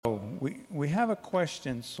we have a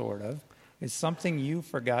question, sort of. It's something you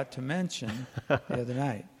forgot to mention the other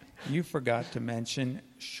night. You forgot to mention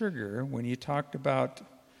sugar when you talked about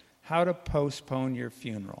how to postpone your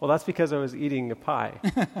funeral. Well, that's because I was eating a pie.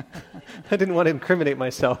 I didn't want to incriminate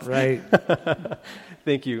myself. Right.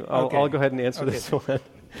 Thank you. Okay. I'll go ahead and answer this one.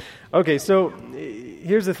 Okay, so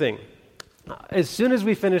here's the thing. As soon as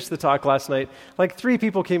we finished the talk last night, like 3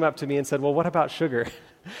 people came up to me and said, well, what about sugar?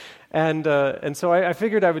 And so I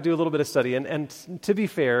figured I would do a little bit of study. And to be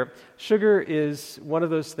fair, sugar is one of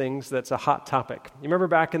those things that's a hot topic. You remember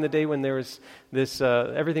back in the day when there was this,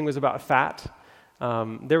 everything was about fat?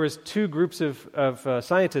 There was 2 groups of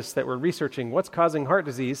scientists that were researching what's causing heart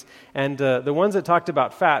disease, and the ones that talked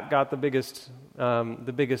about fat got the biggest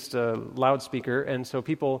loudspeaker, and so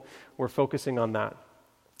people were focusing on that.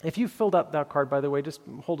 If you filled out that card, by the way, just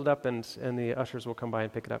hold it up, and the ushers will come by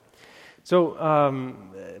and pick it up. So,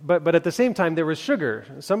 but at the same time, there was sugar.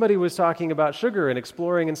 Somebody was talking about sugar and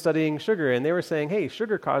exploring and studying sugar, and they were saying, hey,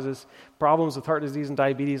 sugar causes problems with heart disease and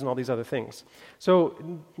diabetes and all these other things. So,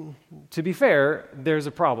 to be fair, there's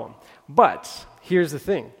a problem. But here's the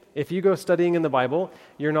thing. If you go studying in the Bible,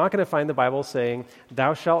 you're not going to find the Bible saying,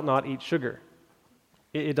 thou shalt not eat sugar.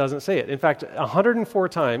 It doesn't say it. In fact, 104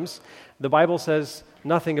 times, the Bible says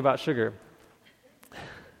nothing about sugar.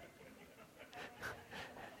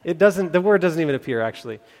 It doesn't. The word doesn't even appear,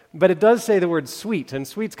 actually. But it does say the word sweet, and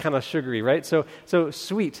sweet's kind of sugary, right? So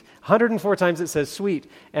sweet. 104 times it says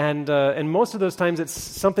sweet, and most of those times it's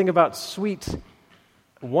something about sweet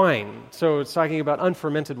wine. So it's talking about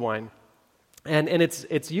unfermented wine. And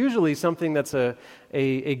it's usually something that's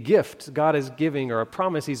a gift God is giving or a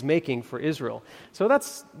promise He's making for Israel. So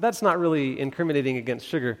that's not really incriminating against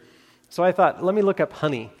sugar. So I thought, let me look up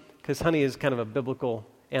honey, because honey is kind of a biblical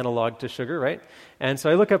analog to sugar, right? And so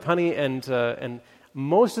I look up honey, and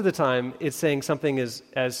most of the time it's saying something is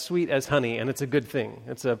as sweet as honey, and it's a good thing.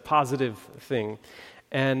 It's a positive thing.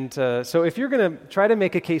 And so if you're going to try to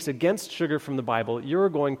make a case against sugar from the Bible, you're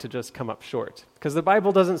going to just come up short, because the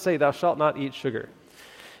Bible doesn't say thou shalt not eat sugar.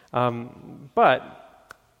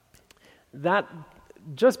 But that,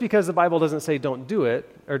 just because the Bible doesn't say don't do it,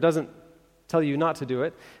 or doesn't tell you not to do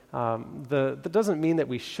it, that doesn't mean that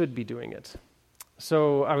we should be doing it.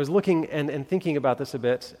 So I was looking and thinking about this a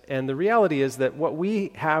bit, and the reality is that what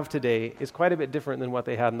we have today is quite a bit different than what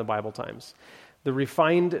they had in the Bible times. The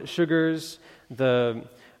refined sugars, the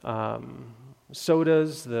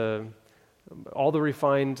sodas, all the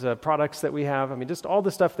refined products that we have, I mean, just all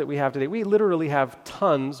the stuff that we have today, we literally have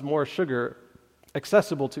tons more sugar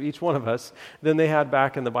accessible to each one of us than they had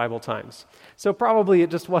back in the Bible times. So probably it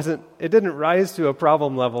didn't rise to a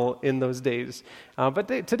problem level in those days. But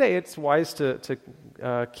today it's wise to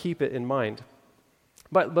keep it in mind.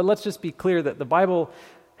 But let's just be clear that the Bible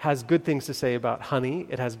has good things to say about honey.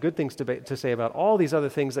 It has good things to say about all these other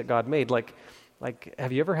things that God made. Like,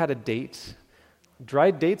 have you ever had a date?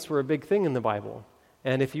 Dried dates were a big thing in the Bible.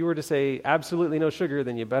 And if you were to say absolutely no sugar,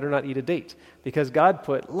 then you better not eat a date, because God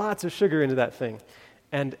put lots of sugar into that thing.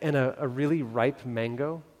 And a really ripe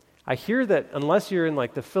mango. I hear that unless you're in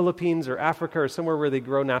like the Philippines or Africa or somewhere where they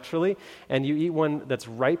grow naturally, and you eat one that's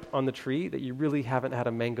ripe on the tree, that you really haven't had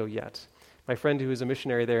a mango yet. My friend who was a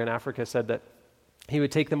missionary there in Africa said that he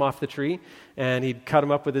would take them off the tree, and he'd cut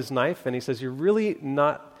them up with his knife, and he says, you're really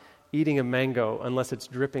not eating a mango unless it's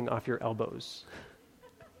dripping off your elbows.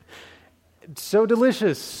 So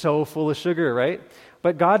delicious, so full of sugar, right?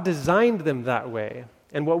 But God designed them that way.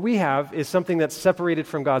 And what we have is something that's separated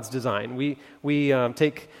from God's design. We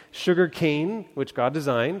take sugar cane, which God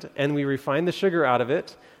designed, and we refine the sugar out of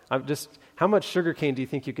it. How much sugar cane do you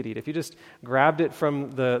think you could eat? If you just grabbed it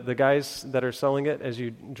from the guys that are selling it as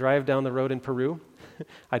you drive down the road in Peru,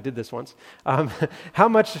 I did this once. How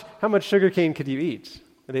much sugar cane could you eat?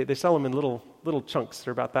 They sell them in little chunks.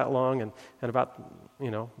 They're about that long and about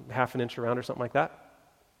half an inch around or something like that.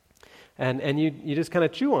 And you just kind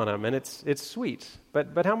of chew on them, and it's sweet.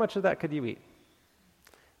 But how much of that could you eat?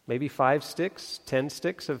 Maybe 5 sticks, 10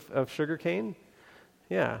 sticks of sugar cane?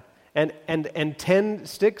 Yeah. And 10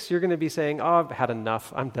 sticks, you're going to be saying, oh, I've had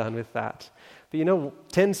enough. I'm done with that. But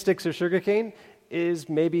 10 sticks of sugar cane is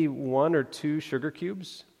maybe 1 or 2 sugar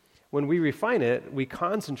cubes. When we refine it, we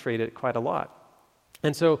concentrate it quite a lot.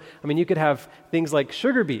 And so, you could have things like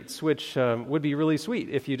sugar beets, which would be really sweet.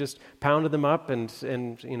 If you just pounded them up and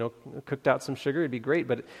cooked out some sugar, it'd be great.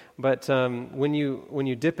 But when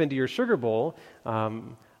you dip into your sugar bowl,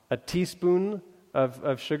 a teaspoon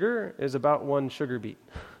of sugar is about 1 sugar beet.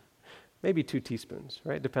 maybe 2 teaspoons,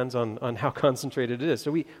 right? Depends on how concentrated it is.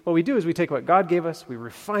 So what we do is we take what God gave us, we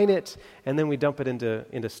refine it, and then we dump it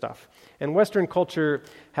into stuff. And Western culture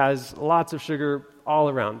has lots of sugar all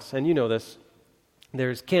around, and you know this.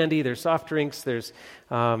 There's candy, there's soft drinks, there's,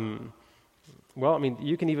 you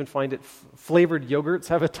can even find it. Flavored yogurts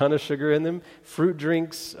have a ton of sugar in them. Fruit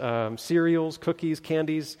drinks, cereals, cookies,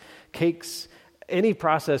 candies, cakes, any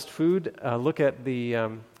processed food. Look at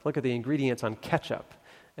the ingredients on ketchup.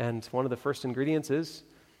 And one of the first ingredients is,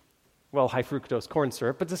 high fructose corn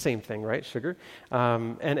syrup, but it's the same thing, right? Sugar.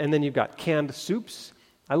 And then you've got canned soups.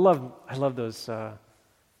 I love those.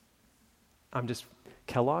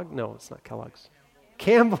 Kellogg? No, it's not Kellogg's.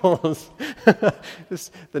 Campbell's.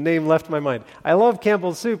 The name left my mind. I love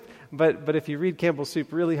Campbell's soup, but if you read Campbell's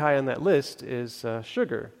soup, really high on that list is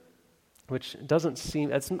sugar, which doesn't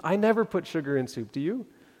seem. I never put sugar in soup. Do you?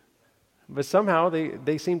 But somehow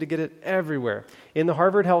they seem to get it everywhere. In the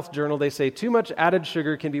Harvard Health Journal, they say too much added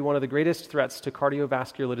sugar can be one of the greatest threats to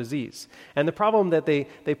cardiovascular disease. And the problem that they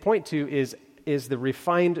point to is the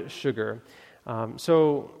refined sugar.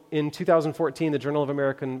 So in 2014, the Journal of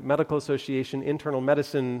American Medical Association Internal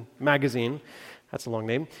Medicine magazine, that's a long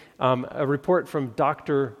name, a report from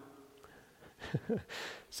Dr.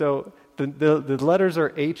 So the letters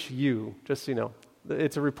are HU, just so you know.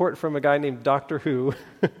 It's a report from a guy named Dr. Who.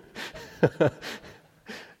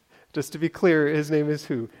 Just to be clear, his name is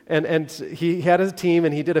Who. And he had a team,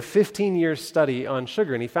 and he did a 15-year study on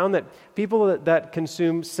sugar, and he found that people that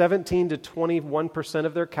consume 17 to 21%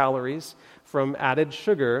 of their calories from added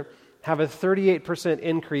sugar have a 38%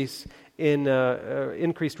 increase in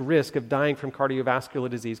increased risk of dying from cardiovascular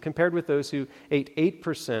disease, compared with those who ate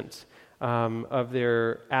 8% of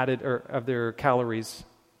their calories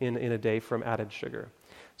in a day from added sugar.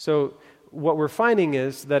 So what we're finding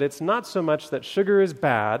is that it's not so much that sugar is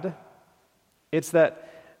bad, it's that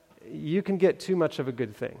you can get too much of a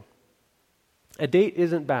good thing. A date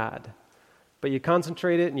isn't bad, but you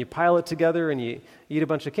concentrate it and you pile it together and you eat a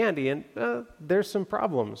bunch of candy, and there's some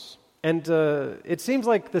problems. And it seems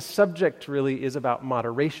like the subject really is about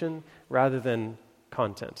moderation rather than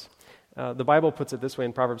content. The Bible puts it this way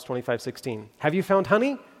in Proverbs 25:16. Have you found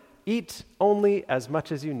honey? Eat only as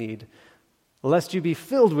much as you need, lest you be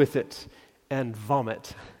filled with it and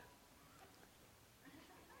vomit.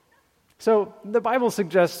 So the Bible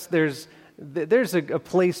suggests there's a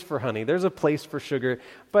place for honey, there's a place for sugar,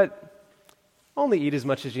 but only eat as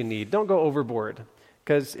much as you need. Don't go overboard,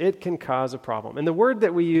 because it can cause a problem. And the word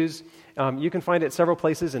that we use, you can find it several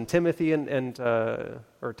places in Timothy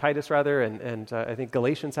or Titus rather, and I think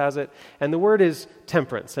Galatians has it. And the word is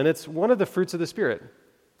temperance, and it's one of the fruits of the Spirit.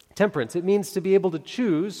 Temperance, it means to be able to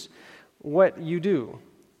choose what you do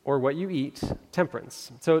or what you eat,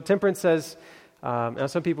 temperance. So temperance says, now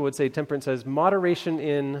some people would say temperance says moderation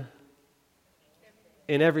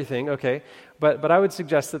in everything, okay, but I would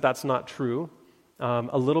suggest that that's not true.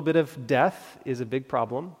 A little bit of death is a big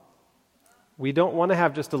problem. We don't want to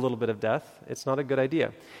have just a little bit of death. It's not a good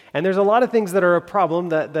idea. And there's a lot of things that are a problem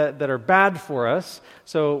that are bad for us.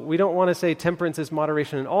 So we don't want to say temperance is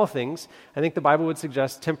moderation in all things. I think the Bible would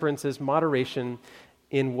suggest temperance is moderation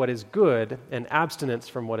in what is good and abstinence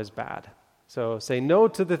from what is bad. So say no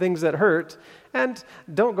to the things that hurt and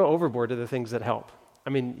don't go overboard to the things that help.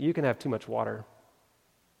 I mean, you can have too much water.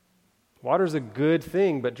 Water's a good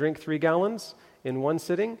thing, but drink 3 gallons in one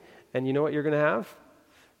sitting, and you know what you're going to have?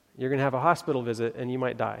 You're going to have a hospital visit, and you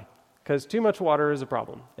might die. Because too much water is a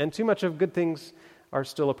problem, and too much of good things are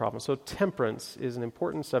still a problem. So temperance is an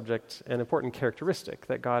important subject, an important characteristic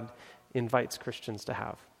that God invites Christians to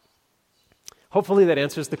have. Hopefully that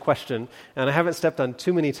answers the question, and I haven't stepped on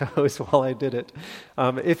too many toes while I did it.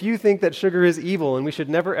 If you think that sugar is evil and we should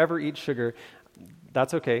never ever eat sugar,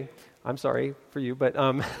 that's okay. I'm sorry for you, but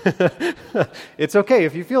it's okay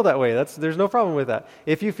if you feel that way. There's no problem with that.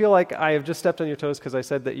 If you feel like I have just stepped on your toes because I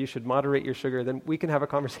said that you should moderate your sugar, then we can have a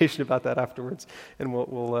conversation about that afterwards, and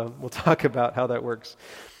we'll talk about how that works.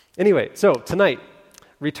 Anyway, so tonight,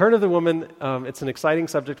 Return of the Woman. It's an exciting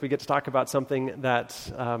subject. We get to talk about something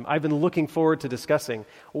that I've been looking forward to discussing.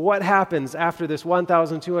 What happens after this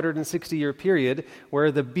 1,260-year period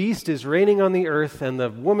where the beast is reigning on the earth and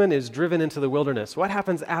the woman is driven into the wilderness? What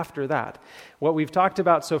happens after that? What we've talked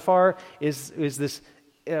about so far is this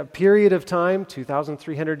period of time,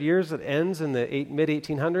 2,300 years, that ends in the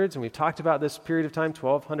mid-1800s, and we've talked about this period of time,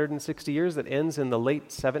 1,260 years, that ends in the late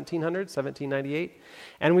 1700s, 1798,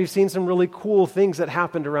 and we've seen some really cool things that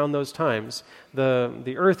happened around those times.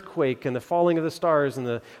 The earthquake and the falling of the stars and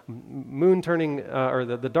the moon turning, or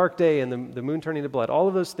the dark day and the moon turning to blood, all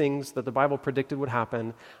of those things that the Bible predicted would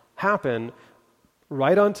happen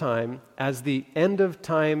right on time as the end of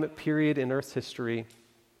time period in Earth's history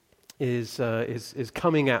is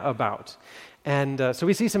coming about. And so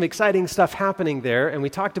we see some exciting stuff happening there, and we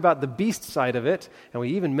talked about the beast side of it, and we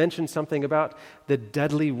even mentioned something about the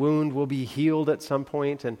deadly wound will be healed at some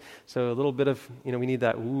point, and so a little bit of, we need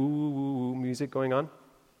that woo music going on.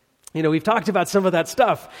 We've talked about some of that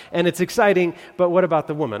stuff, and it's exciting, but what about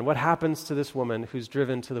the woman? What happens to this woman who's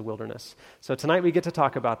driven to the wilderness? So tonight we get to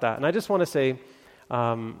talk about that, and I just want to say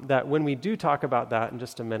that when we do talk about that in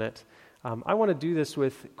just a minute, I want to do this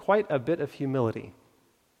with quite a bit of humility.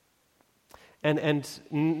 And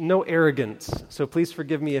no arrogance. So please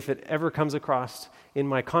forgive me if it ever comes across in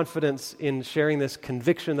my confidence in sharing this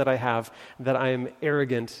conviction that I have that I am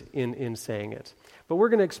arrogant in saying it. But we're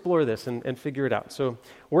going to explore this and figure it out. So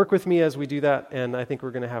work with me as we do that, and I think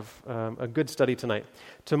we're going to have a good study tonight.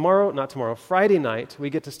 Friday night,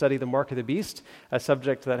 we get to study the mark of the beast, a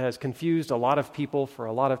subject that has confused a lot of people for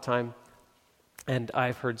a lot of time. And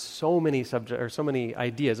I've heard so many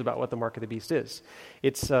ideas about what the mark of the beast is.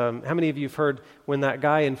 It's how many of you have heard when that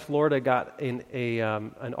guy in Florida got an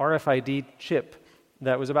RFID chip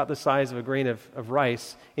that was about the size of a grain of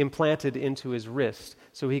rice implanted into his wrist,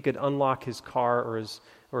 so he could unlock his car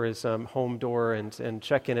or his home door and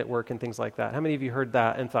check in at work and things like that? How many of you heard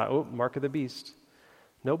that and thought, "Oh, mark of the beast"?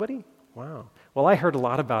 Nobody? Wow. Well, I heard a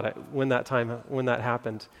lot about it when that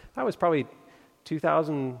happened. That was probably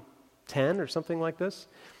 2010 or something like this,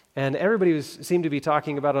 and everybody seemed to be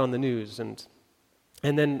talking about it on the news, and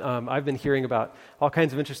then I've been hearing about all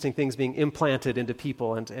kinds of interesting things being implanted into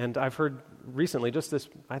people, and I've heard recently, just this,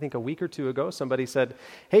 I think a week or two ago, somebody said,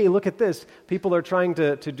 "Hey, look at this, people are trying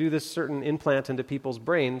to do this certain implant into people's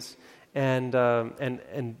brains, and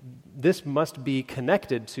this must be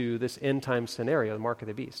connected to this end time scenario, the mark of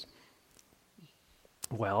the beast."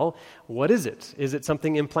 Well, what is it? Is it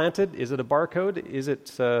something implanted? Is it a barcode? Is it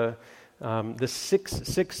the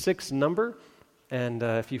 666 number? And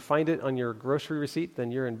if you find it on your grocery receipt,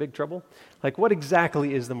 then you're in big trouble. Like, what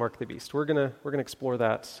exactly is the mark of the beast? We're gonna explore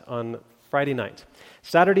that on Friday night.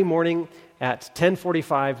 Saturday morning at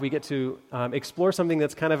 10:45, we get to explore something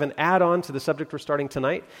that's kind of an add-on to the subject we're starting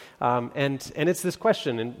tonight, and it's this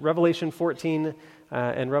question in Revelation 14.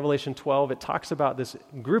 And Revelation 12, it talks about this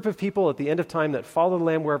group of people at the end of time that follow the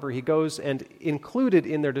Lamb wherever he goes, and included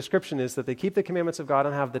in their description is that they keep the commandments of God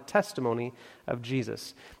and have the testimony of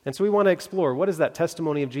Jesus. And so we want to explore, what is that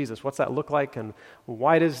testimony of Jesus? What's that look like, and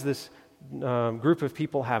why does this group of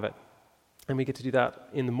people have it? And we get to do that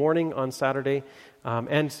in the morning on Saturday.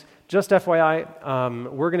 And just FYI,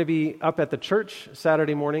 we're going to be up at the church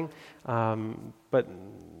Saturday morning, but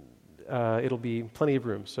it'll be plenty of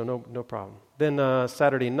room, so no problem. Then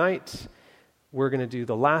Saturday night, we're going to do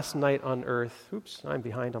the last night on earth. Oops, I'm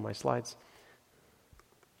behind on my slides.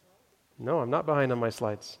 No, I'm not behind on my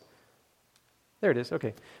slides. There it is,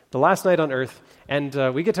 okay. The last night on earth,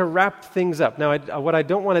 and we get to wrap things up. Now, what I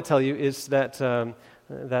don't want to tell you is that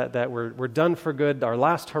we're done for good, our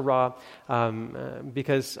last hurrah,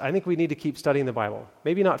 because I think we need to keep studying the Bible.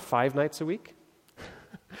 Maybe not 5 nights a week.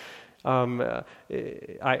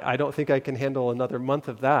 I don't think I can handle another month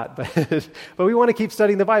of that, but we want to keep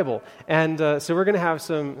studying the Bible. And so we're going to have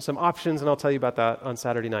some options, and I'll tell you about that on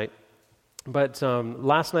Saturday night. But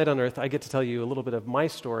last night on earth, I get to tell you a little bit of my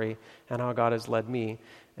story and how God has led me.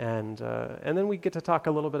 And then we get to talk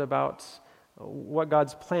a little bit about what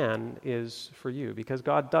God's plan is for you, because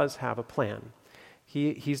God does have a plan.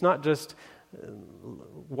 He's not just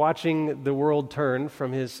watching the world turn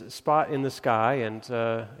from his spot in the sky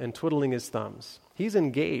and twiddling his thumbs. He's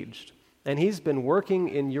engaged, and he's been working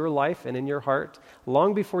in your life and in your heart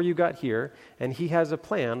long before you got here, and he has a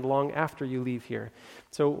plan long after you leave here.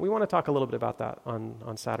 So we want to talk a little bit about that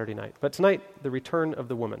on Saturday night. But tonight, the return of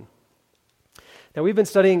the woman. Now, we've been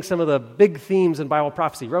studying some of the big themes in Bible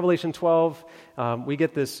prophecy. Revelation 12, we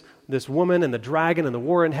get this woman and the dragon and the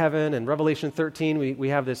war in heaven. And Revelation 13, we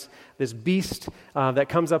have this beast that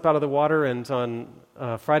comes up out of the water. And on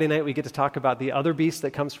Friday night, we get to talk about the other beast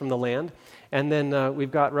that comes from the land. And then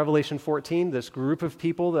we've got Revelation 14, this group of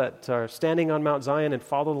people that are standing on Mount Zion and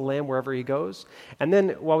follow the Lamb wherever he goes. And then,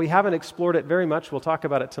 while we haven't explored it very much, we'll talk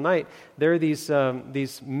about it tonight. There are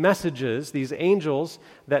these messages, these angels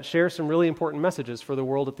that share some really important messages for the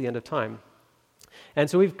world at the end of time. And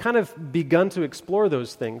so we've kind of begun to explore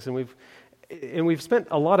those things, and we've spent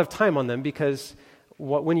a lot of time on them, because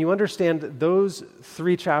when you understand those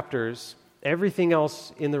 3 chapters, everything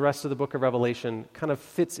else in the rest of the book of Revelation kind of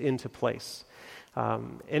fits into place.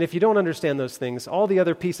 And if you don't understand those things, all the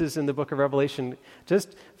other pieces in the book of Revelation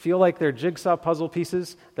just feel like they're jigsaw puzzle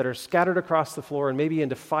pieces that are scattered across the floor and maybe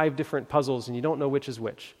into 5 different puzzles, and you don't know which is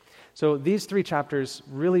which. So these 3 chapters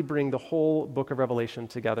really bring the whole book of Revelation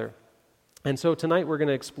together. And so tonight we're going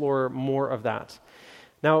to explore more of that.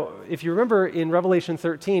 Now, if you remember in Revelation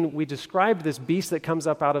 13, we described this beast that comes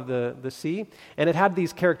up out of the sea, and it had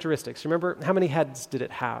these characteristics. Remember, how many heads did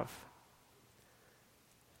it have?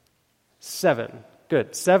 7.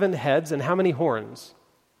 Good. 7 heads, and how many horns?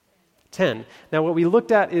 10. Now, what we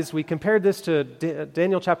looked at is we compared this to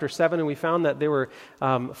Daniel chapter 7, and we found that there were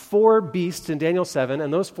 4 beasts in Daniel 7,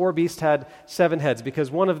 and those 4 beasts had 7 heads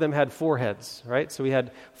because one of them had 4 heads, right? So we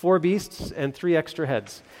had 4 beasts and 3 extra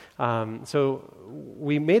heads. So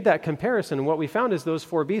we made that comparison, and what we found is those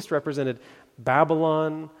 4 beasts represented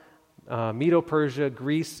Babylon, Medo-Persia,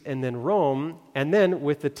 Greece, and then Rome, and then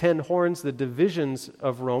with the 10 horns, the divisions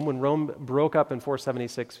of Rome, when Rome broke up in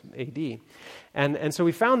 476 AD. And so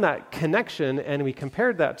we found that connection, and we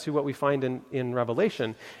compared that to what we find in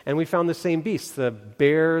Revelation, and we found the same beasts, the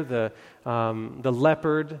bear, the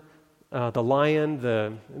leopard, the lion,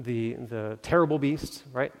 the terrible beast,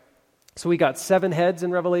 right? So we got 7 heads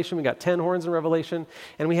in Revelation, we got 10 horns in Revelation,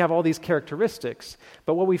 and we have all these characteristics.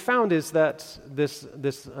 But what we found is that this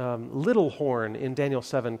little horn in Daniel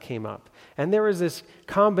 7 came up. And there is this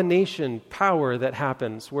combination power that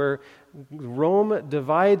happens where Rome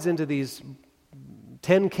divides into these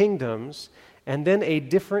 10 kingdoms, and then a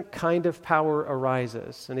different kind of power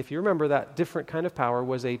arises. And if you remember, that different kind of power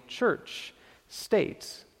was a church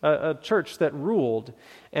state, a church that ruled,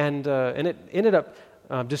 and it ended up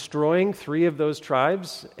destroying 3 of those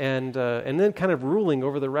tribes, and then kind of ruling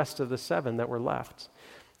over the rest of the 7 that were left.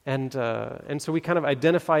 And so we kind of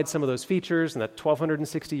identified some of those features in that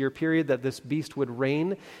 1260-year period that this beast would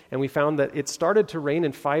reign, and we found that it started to reign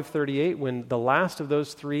in 538 when the last of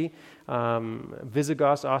those 3,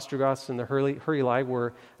 Visigoths, Ostrogoths, and the Heruli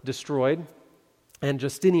were destroyed, and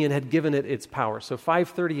Justinian had given it its power. So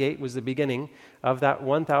 538 was the beginning of that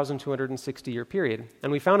 1,260-year period.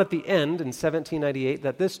 And we found at the end, in 1798,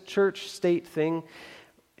 that this church-state thing,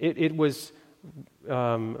 it was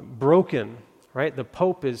broken, right? The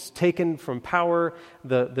Pope is taken from power.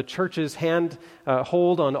 The church's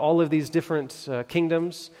hold on all of these different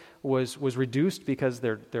kingdoms was reduced because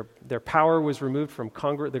their power was removed from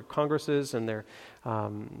their congresses, and their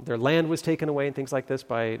land was taken away and things like this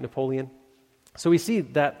by Napoleon. So we see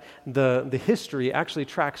that the history actually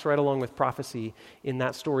tracks right along with prophecy in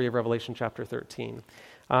that story of Revelation chapter 13.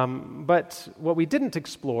 But what we didn't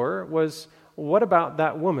explore was, what about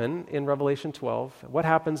that woman in Revelation 12? What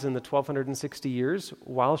happens in the 1260 years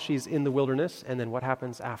while she's in the wilderness, and then what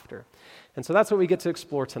happens after? And so that's what we get to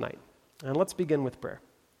explore tonight. And let's begin with prayer.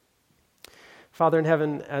 Father in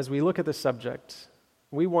heaven, as we look at this subject,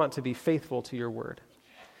 we want to be faithful to your word.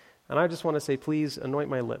 And I just want to say, please anoint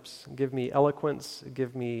my lips. Give me eloquence.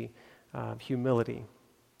 Give me humility.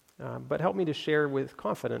 But help me to share with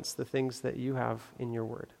confidence the things that you have in your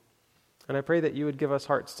word. And I pray that you would give us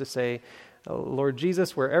hearts to say, Lord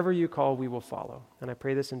Jesus, wherever you call, we will follow. And I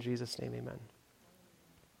pray this in Jesus' name, amen.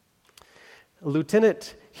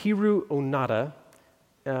 Lieutenant Hiru Onada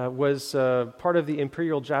was part of the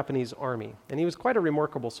Imperial Japanese Army, and he was quite a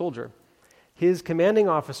remarkable soldier. His commanding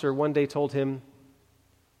officer one day told him,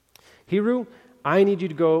 Hiru, I need you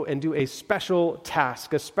to go and do a special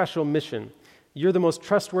task, a special mission. You're the most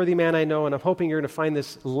trustworthy man I know, and I'm hoping you're going to find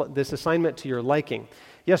this assignment to your liking.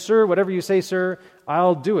 Yes, sir, whatever you say, sir,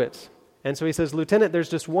 I'll do it. And so he says, Lieutenant, there's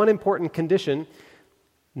just one important condition.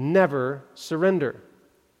 Never surrender.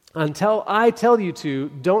 Until I tell you to,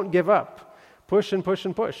 don't give up. Push and push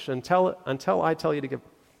and push until I tell you to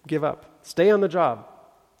give up. Stay on the job.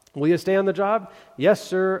 Will you stay on the job? Yes,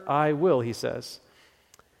 sir, I will, he says.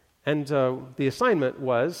 And the assignment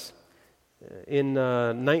was, in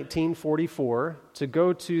 1944, to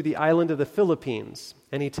go to the island of the Philippines.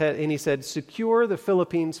 And he said, secure the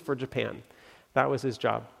Philippines for Japan. That was his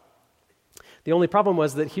job. The only problem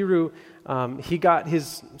was that Hiru, he got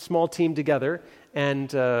his small team together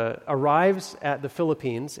and arrives at the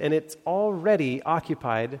Philippines, and it's already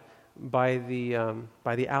occupied by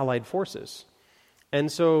the Allied forces.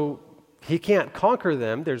 And so he can't conquer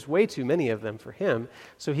them. There's way too many of them for him.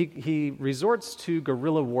 So he resorts to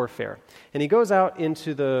guerrilla warfare. And he goes out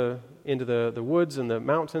into the woods and the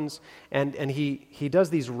mountains, and he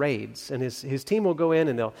does these raids. And his team will go in,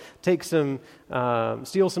 and they'll take steal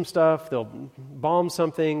some stuff, they'll bomb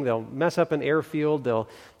something, they'll mess up an airfield, they'll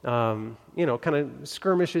kind of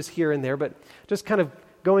skirmishes here and there, but just kind of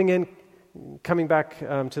going in, coming back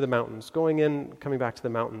to the mountains, going in, coming back to the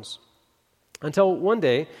mountains. Until one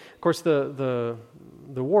day, of course, the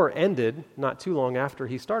war ended not too long after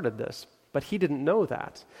he started this, but he didn't know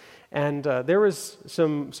that. And there was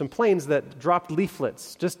some planes that dropped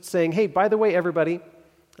leaflets just saying, hey, by the way, everybody,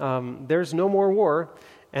 there's no more war.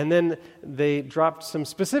 And then they dropped some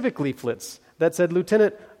specific leaflets that said,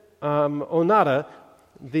 Lieutenant Onoda,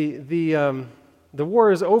 the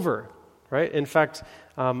war is over, right? In fact,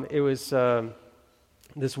 it was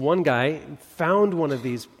this one guy found one of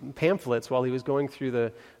these pamphlets while he was going through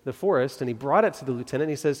the forest, and he brought it to the lieutenant.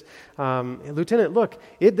 He says, Lieutenant, look,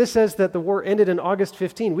 this says that the war ended in August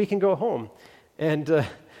 15. We can go home. And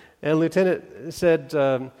Lieutenant said,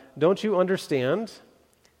 don't you understand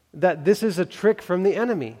that this is a trick from the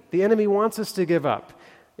enemy? The enemy wants us to give up.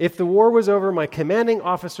 If the war was over, my commanding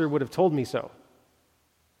officer would have told me so.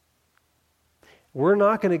 We're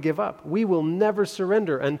not going to give up. We will never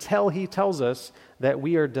surrender until he tells us that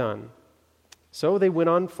we are done. So they went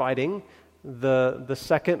on fighting the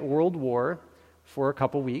Second World War for a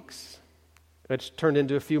couple weeks, which turned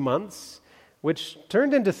into a few months, which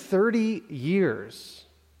turned into 30 years.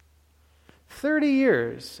 30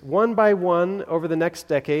 years. One by one, over the next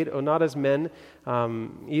decade, Onoda's men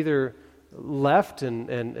either left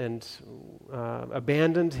and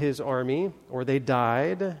abandoned his army, or they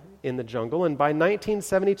died in the jungle. And by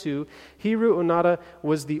 1972, Hiroo Onoda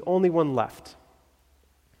was the only one left.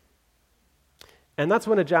 And that's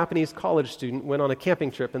when a Japanese college student went on a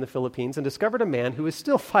camping trip in the Philippines and discovered a man who was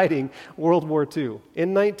still fighting World War II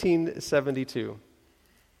in 1972.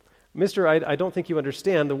 Mister, I don't think you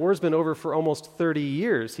understand. The war's been over for almost 30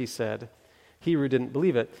 years, he said. Hiroo didn't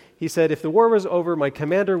believe it. He said, if the war was over, my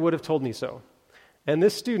commander would have told me so. And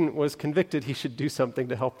this student was convicted he should do something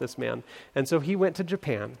to help this man. And so he went to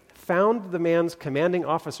Japan, found the man's commanding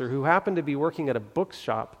officer, who happened to be working at a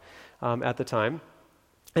bookshop at the time,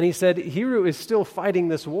 and he said, Hiroo is still fighting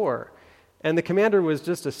this war. And the commander was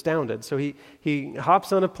just astounded. So he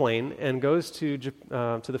hops on a plane and goes to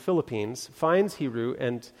the Philippines, finds Hiroo,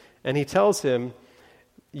 and he tells him,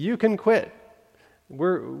 you can quit.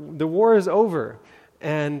 The war is over.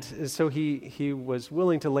 And so he was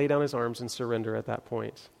willing to lay down his arms and surrender at that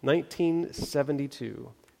point. 1972,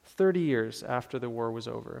 30 years after the war was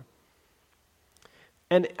over.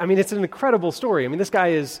 And, I mean, it's an incredible story. I mean, this guy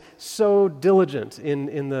is so diligent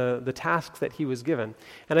in the tasks that he was given.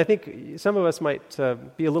 And I think some of us might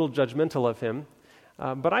be a little judgmental of him,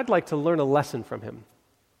 but I'd like to learn a lesson from him.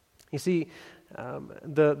 You see,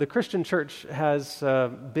 the Christian church has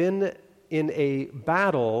been in a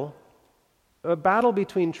battle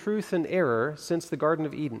between truth and error since the Garden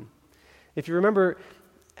of Eden. If you remember,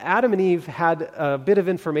 Adam and Eve had a bit of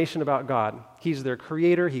information about God. He's their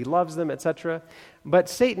creator, he loves them, etc. But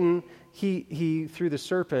Satan, he through the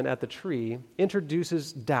serpent at the tree,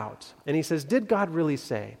 introduces doubt. And he says, did God really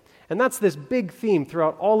say? And that's this big theme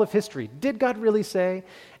throughout all of history. Did God really say?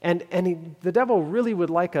 And the devil really would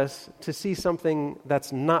like us to see something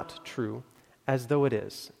that's not true as though it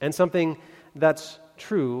is, and something that's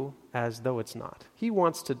true as though it's not. He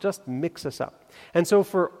wants to just mix us up. And so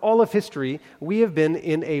for all of history, we have been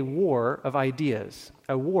in a war of ideas,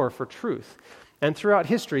 a war for truth. And throughout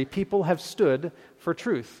history, people have stood for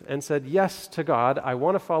truth and said, yes to God, I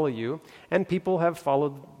want to follow you. And people have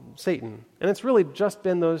followed Satan. And it's really just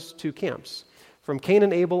been those two camps. From Cain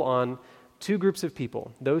and Abel on, two groups of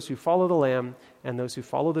people, those who follow the Lamb and those who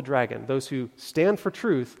follow the dragon, those who stand for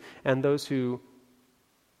truth and those who,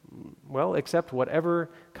 well, accept whatever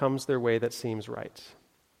comes their way that seems right.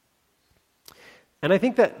 And I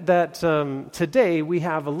think that today we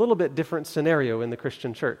have a little bit different scenario in the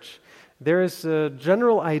Christian church. There is a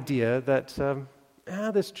general idea that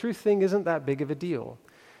this truth thing isn't that big of a deal.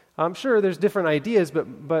 I'm sure there's different ideas,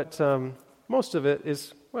 but most of it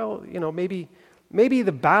is, well, maybe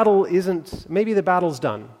the battle's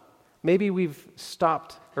done. Maybe we've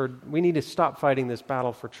stopped, or we need to stop fighting this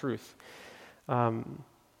battle for truth.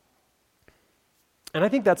 And I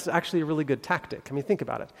think that's actually a really good tactic. I mean, think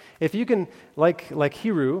about it. If you can, like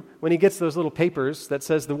Hiroo, when he gets those little papers that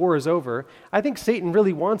says the war is over, I think Satan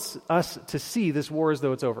really wants us to see this war as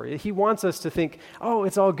though it's over. He wants us to think, oh,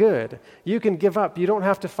 it's all good. You can give up. You don't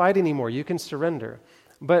have to fight anymore. You can surrender.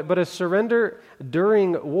 But a surrender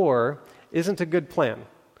during war isn't a good plan.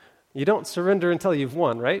 You don't surrender until you've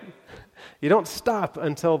won, right? You don't stop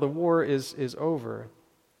until the war is over.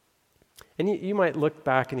 And you might look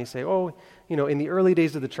back and you say, in the early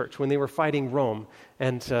days of the church, when they were fighting Rome,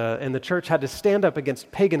 and the church had to stand up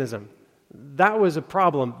against paganism, that was a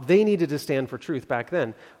problem. They needed to stand for truth back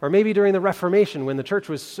then. Or maybe during the Reformation, when the church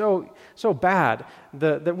was so bad,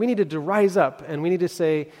 that we needed to rise up and we need to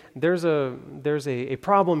say, there's a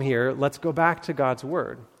problem here. Let's go back to God's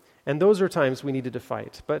word. And those are times we needed to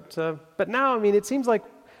fight. But now, I mean, it seems like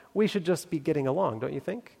we should just be getting along, don't you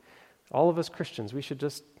think? All of us Christians, we should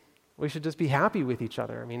just be happy with each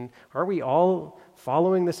other. I mean, are we all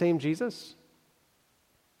following the same Jesus?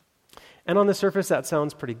 And on the surface, that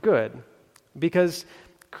sounds pretty good, because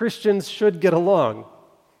Christians should get along.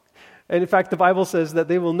 And in fact, the Bible says that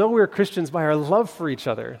they will know we're Christians by our love for each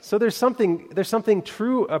other. So there's something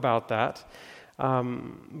true about that.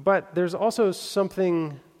 But there's also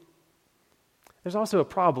a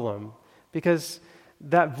problem, because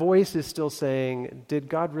that voice is still saying, did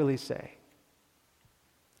God really say?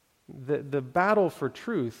 The battle for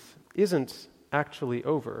truth isn't actually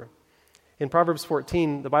over. In Proverbs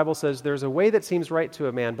 14, the Bible says, there's a way that seems right to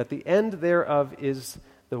a man, but the end thereof is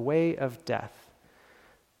the way of death.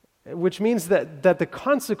 Which means that the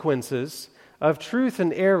consequences of truth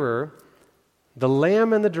and error, the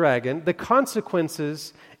lamb and the dragon, the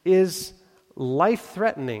consequences is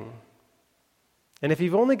life-threatening. And if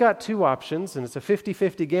you've only got two options, and it's a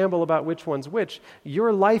 50-50 gamble about which one's which,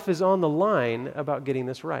 your life is on the line about getting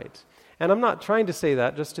this right. And I'm not trying to say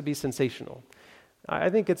that just to be sensational.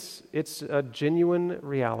 I think it's a genuine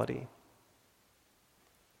reality.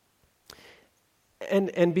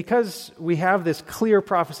 And because we have this clear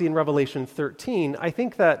prophecy in Revelation 13, I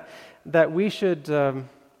think that we should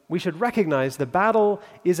recognize the battle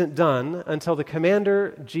isn't done until the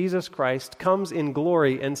commander, Jesus Christ, comes in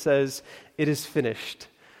glory and says, "It is finished."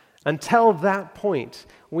 Until that point,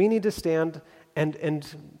 we need to stand and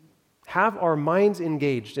have our minds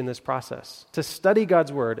engaged in this process, to study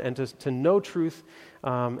God's Word and to know truth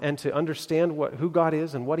and to understand who God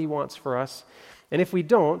is and what He wants for us. And if we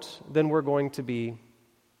don't, then we're going to be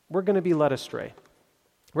led astray.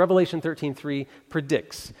 Revelation 13:3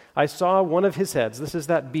 predicts, "I saw one of his heads." This is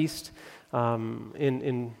that beast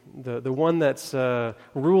in the one that's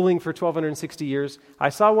ruling for 1,260 years. "I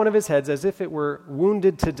saw one of his heads as if it were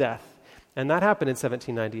wounded to death." And that happened in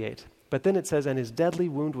 1798. But then it says, "And his deadly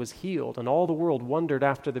wound was healed, and all the world wondered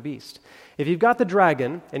after the beast." If you've got the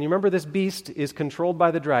dragon, and you remember this beast is controlled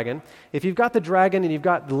by the dragon, if you've got the dragon and you've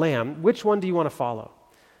got the lamb, which one do you want to follow?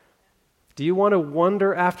 Do you want to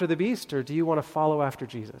wonder after the beast, or do you want to follow after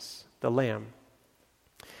Jesus, the lamb?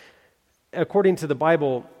 According to the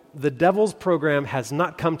Bible, the devil's program has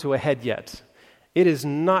not come to a head yet. It is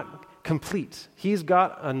not complete. He's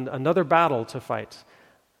got another battle to fight.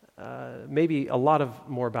 Maybe a lot of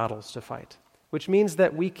more battles to fight, which means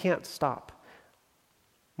that we can't stop.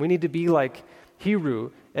 We need to be like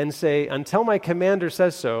Hiru and say, until my commander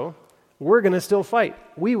says so, we're going to still fight.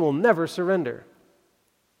 We will never surrender.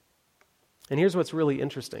 And here's what's really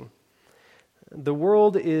interesting. The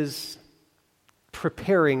world is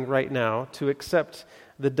preparing right now to accept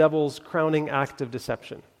the devil's crowning act of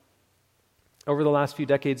deception. Over the last few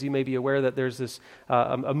decades, you may be aware that there's this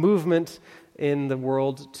a movement in the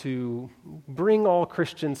world to bring all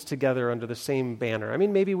Christians together under the same banner. I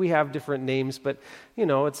mean, maybe we have different names, but,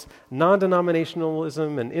 it's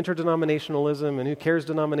non-denominationalism and interdenominationalism, and who cares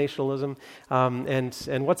denominationalism,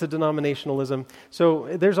 and what's a denominationalism? So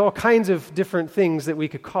there's all kinds of different things that we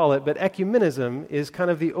could call it, but ecumenism is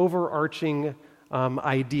kind of the overarching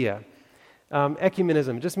idea.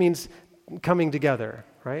 Ecumenism just means coming together,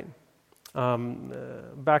 right?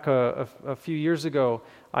 Back a few years ago,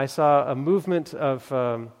 I saw a movement of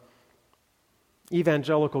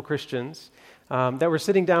evangelical Christians that were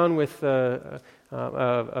sitting down with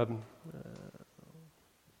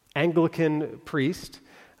Anglican priest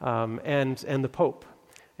and the Pope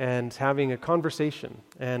and having a conversation.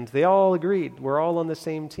 And they all agreed, we're all on the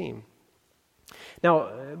same team. Now,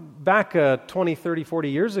 back 20, 30, 40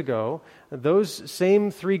 years ago, those same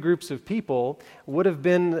three groups of people would have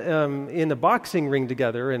been in a boxing ring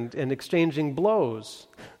together and exchanging blows.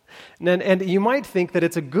 And you might think that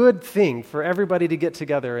it's a good thing for everybody to get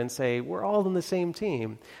together and say, we're all on the same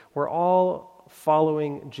team. We're all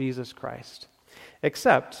following Jesus Christ.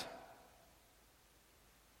 Except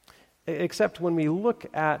when we look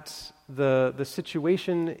at the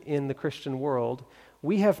situation in the Christian world,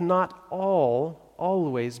 we have not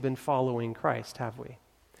always been following Christ, have we?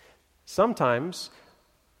 Sometimes,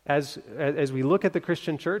 as we look at the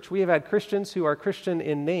Christian church, we have had Christians who are Christian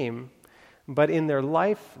in name, but in their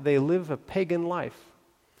life, they live a pagan life.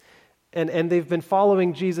 And they've been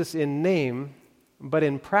following Jesus in name, but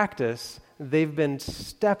in practice, they've been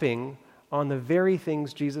stepping on the very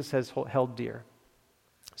things Jesus has held dear.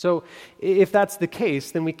 So if that's the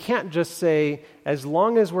case, then we can't just say, as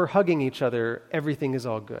long as we're hugging each other, everything is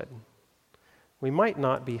all good. We might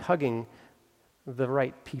not be hugging the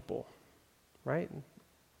right people, right?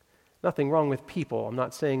 Nothing wrong with people. I'm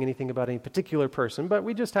not saying anything about any particular person, but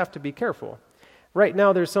we just have to be careful. Right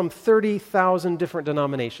now, there's some 30,000 different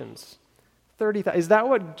denominations. 30,000. Is that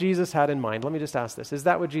what Jesus had in mind? Let me just ask this. Is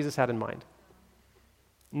that what Jesus had in mind?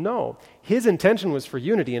 No. His intention was for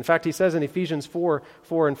unity. In fact, he says in Ephesians 4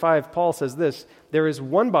 and 5, Paul says this, there is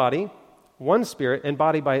one body one Spirit, and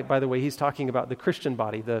body, by the way, he's talking about the Christian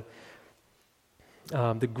body, the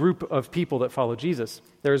group of people that follow Jesus.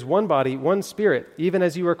 There is one body, one Spirit, even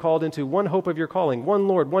as you are called into one hope of your calling, one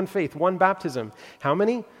Lord, one faith, one baptism. How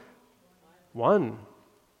many? One.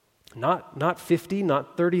 Not 50,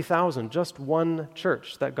 not 30,000, just one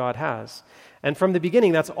church that God has. And from the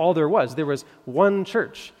beginning, that's all there was. There was one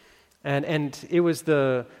church. And it was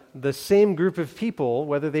the same group of people,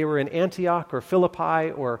 whether they were in Antioch or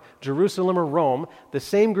Philippi or Jerusalem or Rome, the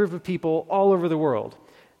same group of people all over the world.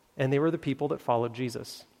 And they were the people that followed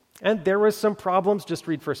Jesus. And there was some problems. Just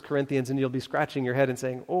read 1 Corinthians and you'll be scratching your head and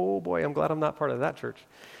saying, oh boy, I'm glad I'm not part of that church.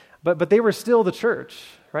 But they were still the church,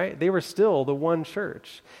 right? They were still the one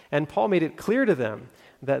church. And Paul made it clear to them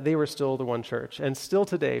that they were still the one church. And still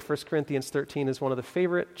today, 1 Corinthians 13 is one of the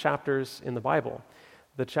favorite chapters in the Bible,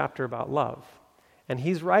 the chapter about love. And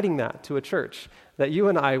he's writing that to a church that you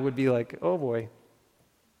and I would be like, oh boy.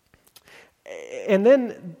 And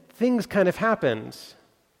then things kind of happened.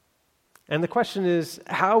 And the question is,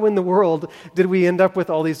 how in the world did we end up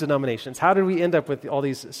with all these denominations? How did we end up with all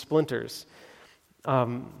these splinters?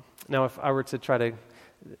 Now, if I were to try to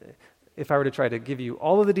give you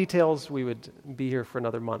all of the details, we would be here for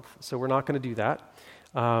another month. So we're not going to do that.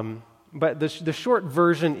 But the short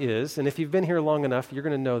version is, and if you've been here long enough, you're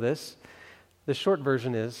going to know this. The short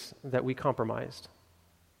version is that we compromised.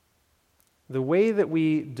 The way that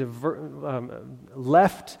we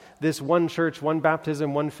left this one church, one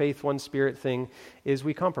baptism, one faith, one Spirit thing is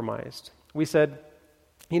we compromised. We said,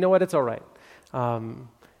 you know what, it's all right.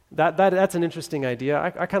 That's an interesting idea.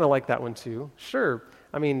 I kind of like that one too. Sure,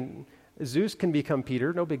 I mean, Zeus can become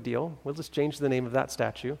Peter, no big deal. We'll just change the name of that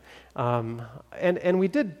statue. And we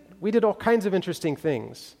did all kinds of interesting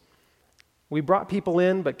things. We brought people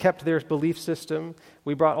in, but kept their belief system.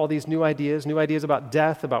 We brought all these new ideas about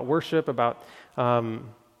death, about worship, about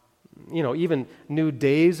even new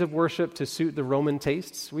days of worship to suit the Roman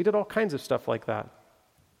tastes. We did all kinds of stuff like that.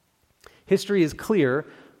 History is clear.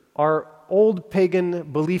 Our old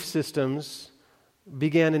pagan belief systems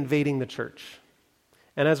began invading the church.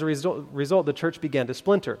 And as a result, the church began to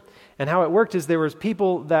splinter. And how it worked is there was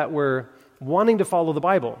people that were wanting to follow the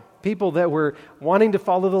Bible, people that were wanting to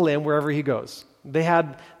follow the Lamb wherever he goes. They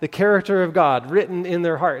had the character of God written in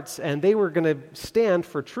their hearts, and they were going to stand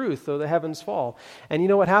for truth, though the heavens fall. And you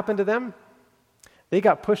know what happened to them? They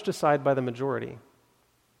got pushed aside by the majority,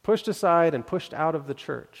 pushed aside and pushed out of the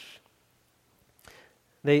church.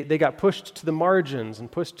 They got pushed to the margins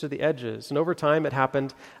and pushed to the edges. And over time, it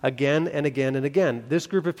happened again and again and again. This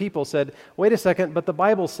group of people said, wait a second, but the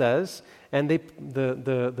Bible says, and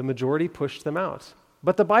the majority pushed them out.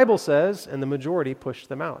 But the Bible says, and the majority pushed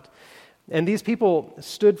them out. And these people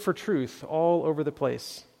stood for truth all over the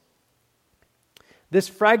place. This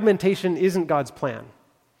fragmentation isn't God's plan.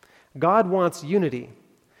 God wants unity.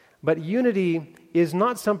 But unity is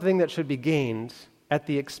not something that should be gained at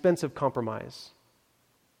the expense of compromise.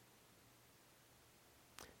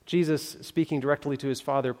 Jesus, speaking directly to his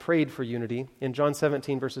Father, prayed for unity in John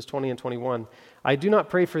 17, verses 20 and 21. I do not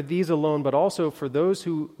pray for these alone, but also for those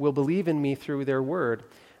who will believe in me through their word,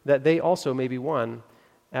 that they also may be one,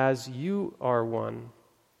 as you are one.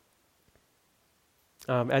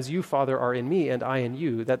 As you, Father, are in me and I in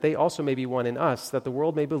you, that they also may be one in us, that the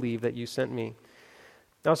world may believe that you sent me.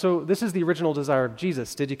 Now, so this is the original desire of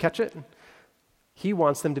Jesus. Did you catch it? He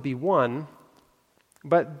wants them to be one,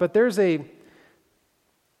 but there's a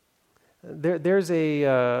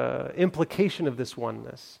implication of this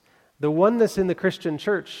oneness. The oneness in the Christian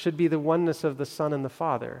church should be the oneness of the Son and the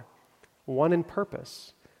Father, one in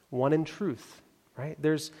purpose, one in truth, right?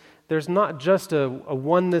 There's not just a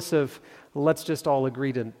oneness of let's just all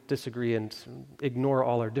agree to disagree and ignore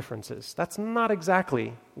all our differences. That's not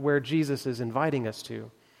exactly where Jesus is inviting us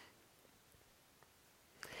to.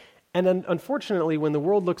 And unfortunately, when the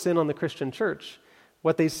world looks in on the Christian church,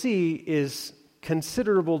 what they see is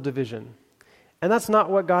considerable division. And that's not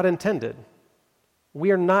what God intended.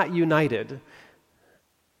 We are not united,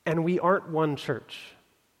 and we aren't one church.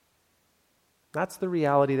 That's the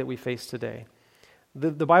reality that we face today.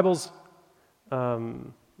 The Bible's,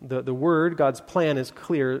 the Word, God's plan is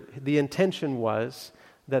clear. The intention was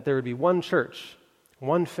that there would be one church,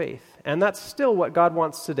 one faith, and that's still what God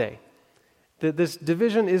wants today. This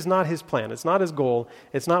division is not his plan. It's not his goal.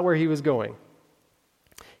 It's not where he was going.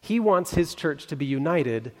 He wants his church to be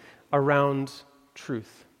united around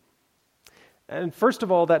truth. And first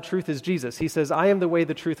of all, that truth is Jesus. He says, I am the way,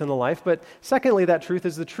 the truth, and the life. But secondly, that truth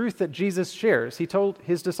is the truth that Jesus shares. He told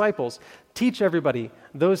his disciples, teach everybody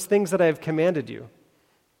those things that I have commanded you.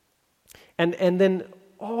 And then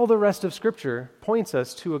all the rest of Scripture points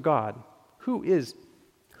us to a God who is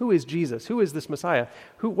Who is Jesus? Who is this Messiah?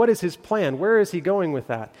 What is his plan? Where is he going with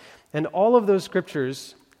that? And all of those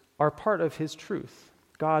scriptures are part of his truth.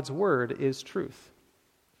 God's word is truth.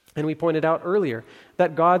 And we pointed out earlier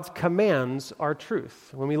that God's commands are truth.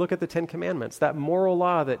 When we look at the Ten Commandments, that moral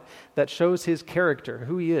law that shows his character,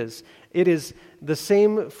 who he is, it is the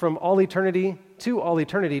same from all eternity to all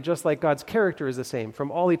eternity, just like God's character is the same from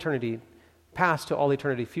all eternity past to all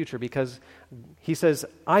eternity future, because he says,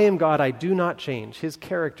 I am God, I do not change. His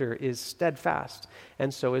character is steadfast,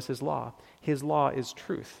 and so is his law. His law is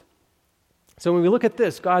truth. So when we look at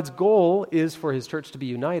this, God's goal is for his church to be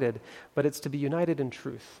united, but it's to be united in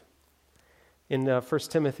truth. In 1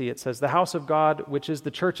 Timothy, it says, the house of God, which is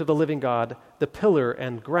the church of the living God, the pillar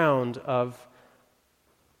and ground of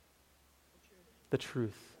the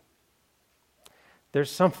truth.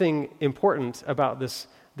 There's something important about this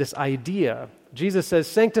idea. Jesus says,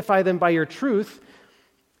 sanctify them by your truth.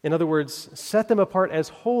 In other words, set them apart as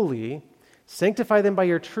holy. Sanctify them by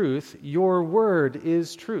your truth. Your word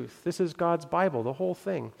is truth. This is God's Bible, the whole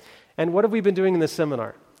thing. And what have we been doing in this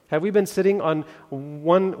seminar? Have we been sitting on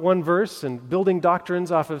one verse and building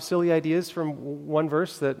doctrines off of silly ideas from one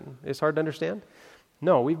verse that is hard to understand?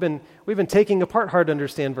 No, we've been taking apart hard to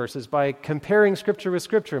understand verses by comparing Scripture with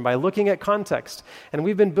Scripture and by looking at context. And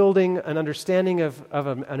we've been building an understanding of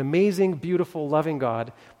an amazing, beautiful, loving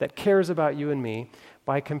God that cares about you and me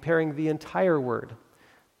by comparing the entire Word.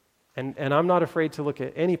 And I'm not afraid to look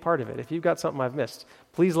at any part of it. If you've got something I've missed,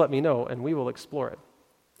 please let me know and we will explore it.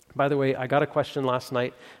 By the way, I got a question last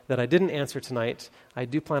night that I didn't answer tonight. I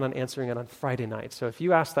do plan on answering it on Friday night. So if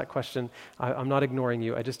you ask that question, I'm not ignoring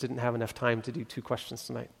you. I just didn't have enough time to do 2 questions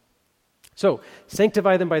tonight. So,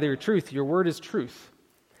 sanctify them by their truth. Your word is truth.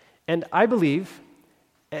 And I believe,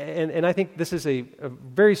 and I think this is a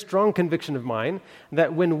very strong conviction of mine,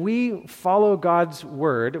 that when we follow God's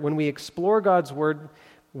word, when we explore God's word,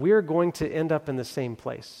 we're going to end up in the same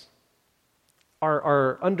place.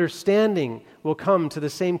 Our understanding will come to the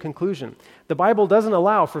same conclusion. The Bible doesn't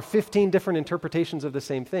allow for 15 different interpretations of the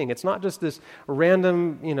same thing. It's not just this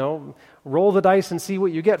random, roll the dice and see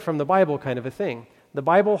what you get from the Bible kind of a thing. The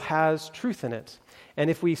Bible has truth in it. And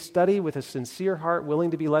if we study with a sincere heart, willing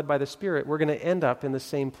to be led by the Spirit, we're going to end up in the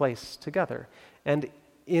same place together. And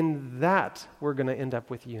in that, we're going to end up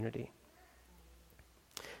with unity.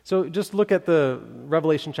 So just look at the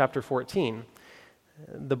Revelation chapter 14.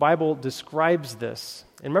 The Bible describes this.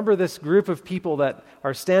 And remember this group of people that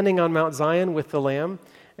are standing on Mount Zion with the Lamb,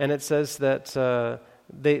 and it says that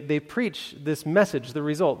they preach this message, the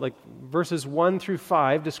result. Like verses 1 through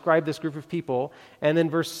 5 describe this group of people, and then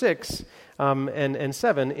verse 6 and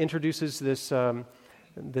 7 introduces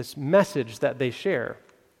this message that they share.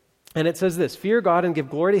 And it says this, fear God and give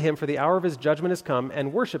glory to him, for the hour of his judgment has come,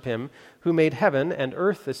 and worship him who made heaven and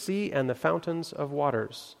earth, the sea, and the fountains of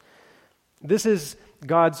waters. This is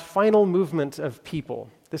God's final movement of people.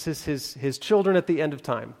 This is his children at the end of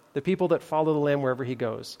time, the people that follow the Lamb wherever he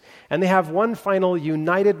goes. And they have one final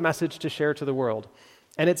united message to share to the world.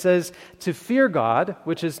 And it says to fear God,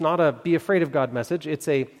 which is not a be afraid of God message. It's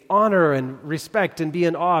a honor and respect and be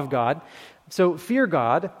in awe of God. So fear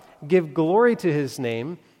God, give glory to his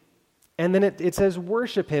name. And then it says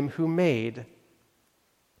worship him who made,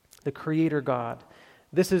 the Creator God.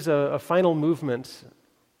 This is a final movement,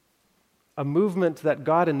 a movement that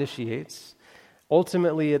God initiates.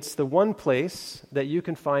 Ultimately, it's the one place that you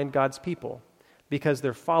can find God's people because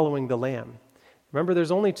they're following the Lamb. Remember,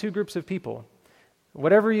 there's only 2 groups of people.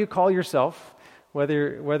 Whatever you call yourself,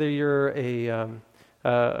 whether you're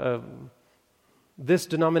this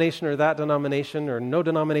denomination or that denomination or no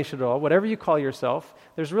denomination at all, whatever you call yourself,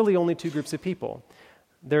 there's really only 2 groups of people.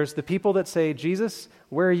 There's the people that say, Jesus,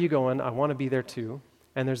 where are you going? I want to be there too.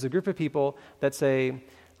 And there's the group of people that say,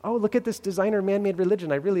 oh, look at this designer man-made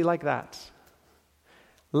religion. I really like that.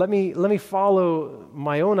 Let me follow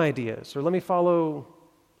my own ideas, or let me follow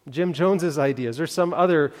Jim Jones's ideas, or some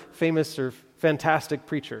other famous or fantastic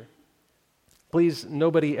preacher. Please,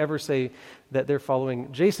 nobody ever say that they're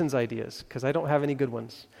following Jason's ideas, because I don't have any good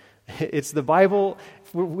ones. It's the Bible.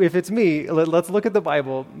 If it's me, let's look at the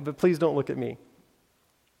Bible, but please don't look at me.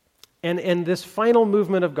 And this final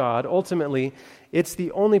movement of God, ultimately, it's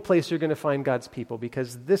the only place you're going to find God's people,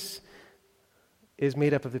 because this is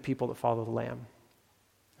made up of the people that follow the Lamb.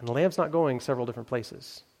 And the Lamb's not going several different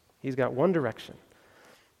places. He's got one direction.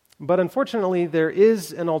 But unfortunately, there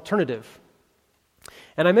is an alternative.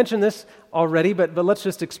 And I mentioned this already, but let's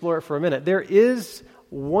just explore it for a minute. There is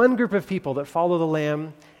one group of people that follow the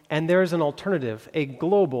Lamb, and there's an alternative, a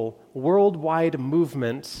global, worldwide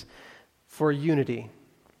movement for unity.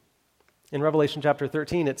 In Revelation chapter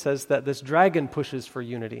 13, it says that this dragon pushes for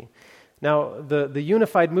unity. Now, the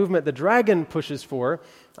unified movement the dragon pushes for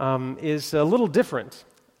is a little different.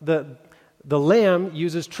 The Lamb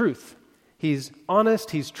uses truth. He's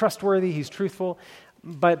honest, he's trustworthy, he's truthful.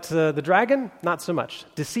 But the dragon, not so much.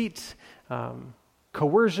 Deceit,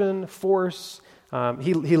 coercion, force.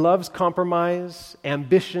 He loves compromise,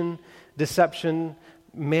 ambition, deception,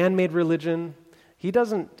 man-made religion. He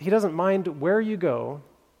doesn't mind where you go,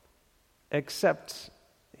 except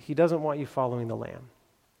he doesn't want you following the Lamb.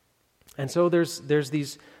 And so there's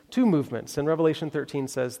these two movements, and Revelation 13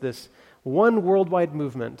 says this one worldwide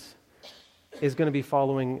movement is going to be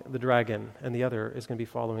following the dragon, and the other is going to be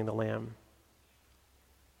following the Lamb.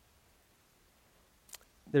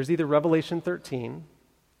 There's either Revelation 13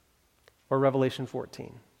 or Revelation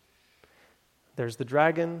 14. There's the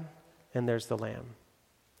dragon and there's the Lamb.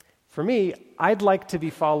 For me, I'd like to be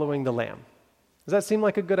following the Lamb. Does that seem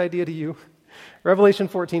like a good idea to you? Revelation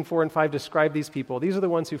 14, 4 and 5 describe these people. These are the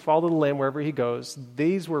ones who follow the Lamb wherever he goes.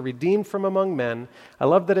 These were redeemed from among men. I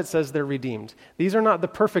love that it says they're redeemed. These are not the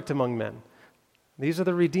perfect among men. These are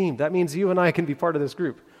the redeemed. That means you and I can be part of this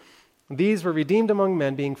group. These were redeemed among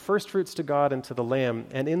men, being firstfruits to God and to the Lamb.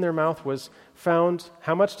 And in their mouth was found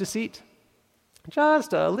how much deceit?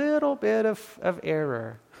 Just a little bit of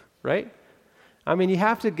error, right? I mean, you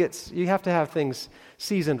have to have things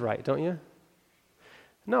seasoned right, don't you?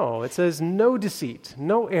 No, it says no deceit,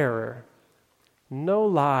 no error, no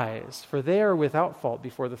lies, for they are without fault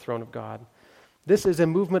before the throne of God. This is a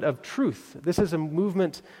movement of truth. This is a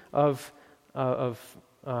movement of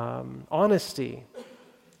honesty.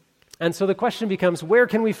 And so the question becomes, where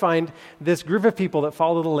can we find this group of people that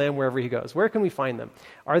follow the Lamb wherever he goes? Where can we find them?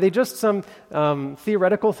 Are they just some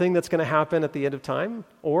theoretical thing that's going to happen at the end of time?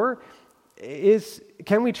 Or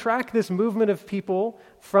can we track this movement of people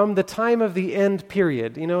from the time of the end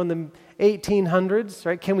period? You know, in the 1800s,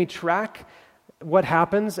 right? Can we track what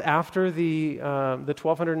happens after the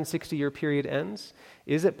 1260-year period ends?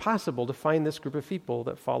 Is it possible to find this group of people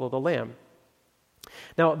that follow the Lamb?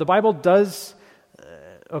 Now, the Bible does...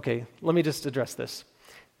 Okay, let me just address this.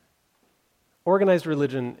 Organized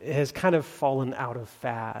religion has kind of fallen out of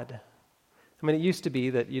fad. I mean, it used to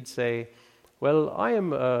be that you'd say, well, I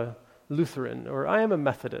am a Lutheran, or I am a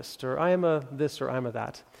Methodist, or I am a this, or I am a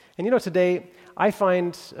that. And you know, today, I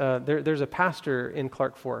find there's a pastor in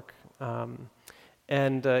Clark Fork,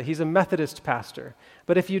 and he's a Methodist pastor.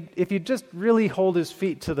 But if you just really hold his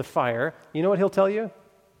feet to the fire, you know what he'll tell you?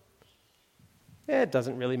 It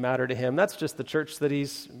doesn't really matter to him. That's just the church that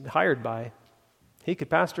he's hired by. He could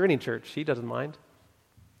pastor any church. He doesn't mind.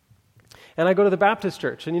 And I go to the Baptist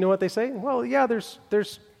church, and you know what they say? Well, yeah,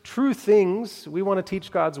 there's true things. We want to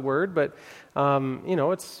teach God's word, but,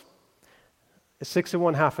 it's 6 of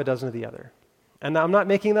one, half a dozen of the other. And I'm not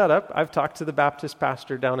making that up. I've talked to the Baptist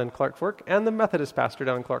pastor down in Clark Fork and the Methodist pastor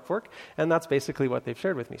down in Clark Fork, and that's basically what they've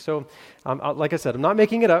shared with me. So, like I said, I'm not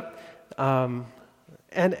making it up.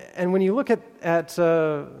 And when you look at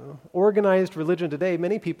organized religion today,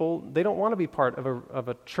 many people, they don't want to be part of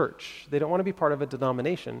a church. They don't want to be part of a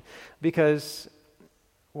denomination because,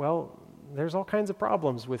 well, there's all kinds of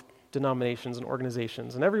problems with denominations and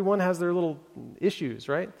organizations, and everyone has their little issues,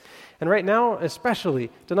 right? And right now,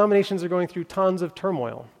 especially, denominations are going through tons of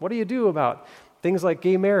turmoil. What do you do about things like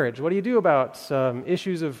gay marriage? What do you do about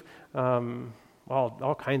issues of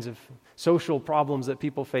all kinds of social problems that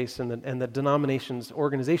people face and that denominations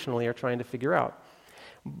organizationally are trying to figure out?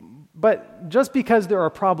 But just because there are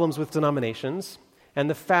problems with denominations and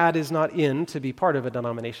the fad is not in to be part of a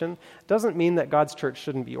denomination doesn't mean that God's church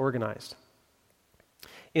shouldn't be organized.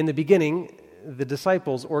 In the beginning, the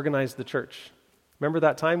disciples organized the church. Remember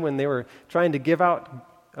that time when they were trying to give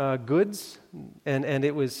out goods and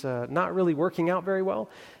it was not really working out very well?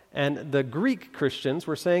 And the Greek Christians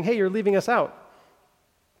were saying, hey, you're leaving us out.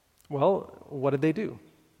 Well, what did they do?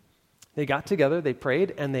 They got together, they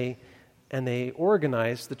prayed, and they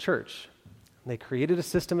organized the church. They created a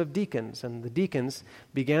system of deacons, and the deacons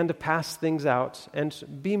began to pass things out and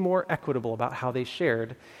be more equitable about how they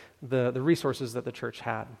shared the resources that the church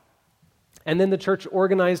had. And then the church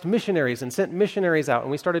organized missionaries and sent missionaries out,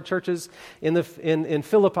 and we started churches in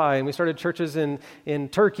Philippi, and we started churches in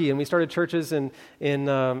Turkey, and we started churches in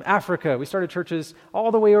Africa. We started churches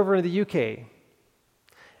all the way over in the UK.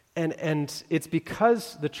 And it's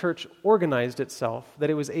because the church organized itself that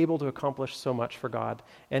it was able to accomplish so much for God.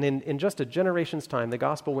 And in just a generation's time, the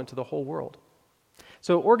gospel went to the whole world.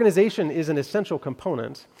 So organization is an essential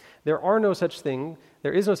component. There is no such thing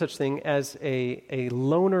as a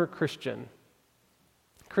loner Christian.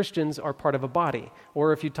 Christians are part of a body.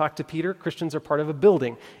 Or if you talk to Peter, Christians are part of a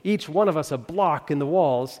building. Each one of us a block in the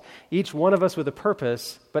walls, each one of us with a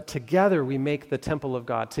purpose, but together we make the temple of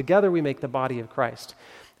God. Together we make the body of Christ.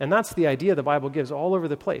 And that's the idea the Bible gives all over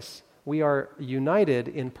the place. We are united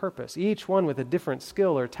in purpose, each one with a different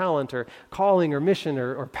skill or talent or calling or mission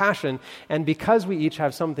or passion. And because we each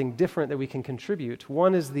have something different that we can contribute,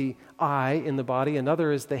 one is the eye in the body,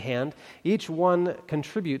 another is the hand. Each one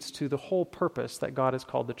contributes to the whole purpose that God has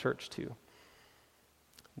called the church to.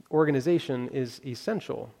 Organization is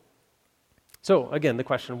essential. So again, the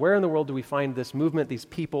question, where in the world do we find this movement, these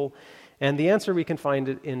people? And the answer, we can find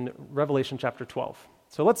it in Revelation chapter 12.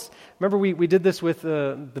 So remember we did this with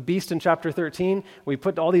the beast in chapter 13. We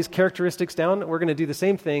put all these characteristics down. We're going to do the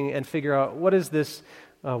same thing and figure out what is this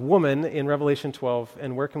woman in Revelation 12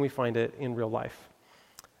 and where can we find it in real life.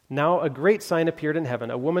 Now a great sign appeared in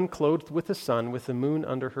heaven, a woman clothed with the sun, with the moon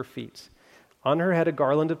under her feet. On her head a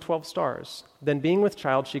garland of 12 stars. Then being with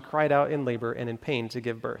child, she cried out in labor and in pain to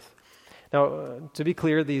give birth. Now, to be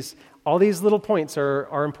clear, all these little points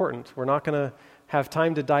are important. We're not going to have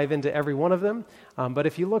time to dive into every one of them, but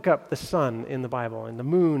if you look up the sun in the Bible and the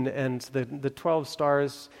moon and the 12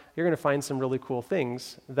 stars, you're going to find some really cool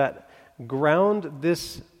things that ground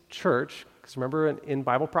this church, because remember in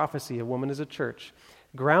Bible prophecy, a woman is a church,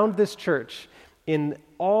 ground this church in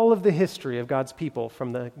all of the history of God's people,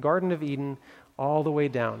 from the Garden of Eden all the way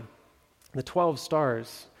down. The 12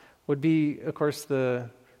 stars would be, of course, the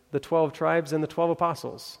 12 tribes and the 12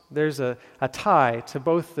 apostles. There's a tie to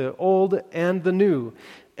both the old and the new.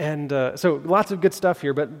 And so lots of good stuff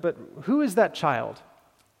here, but who is that child?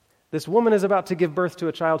 This woman is about to give birth to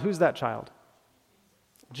a child. Who's that child?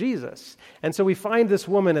 Jesus. And so we find this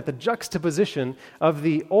woman at the juxtaposition of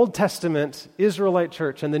the Old Testament Israelite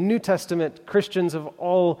church and the New Testament Christians of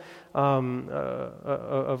all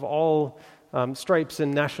stripes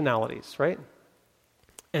and nationalities, right?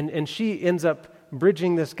 And she ends up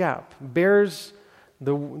bridging this gap, bears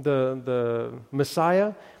the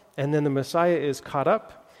Messiah, and then the Messiah is caught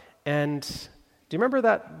up. And do you remember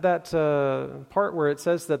that part where it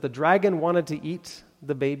says that the dragon wanted to eat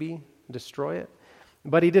the baby, destroy it?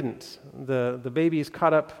 But he didn't. The baby is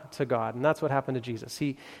caught up to God, and that's what happened to Jesus.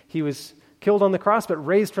 He was killed on the cross, but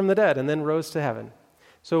raised from the dead, and then rose to heaven.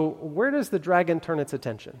 So where does the dragon turn its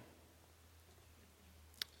attention?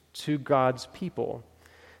 To God's people.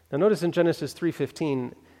 Now notice in Genesis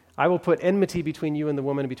 3:15, I will put enmity between you and the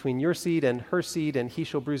woman, between your seed and her seed, and he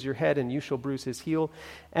shall bruise your head, and you shall bruise his heel.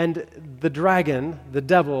 And the dragon, the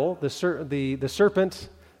devil, the serpent,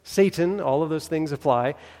 Satan, all of those things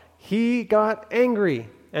apply, he got angry.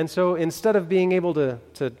 And so instead of being able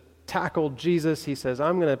to tackle Jesus, he says,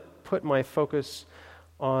 I'm going to put my focus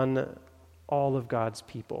on all of God's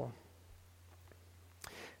people.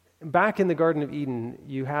 Back in the Garden of Eden,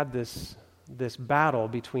 you had this battle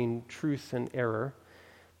between truth and error.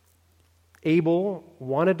 Abel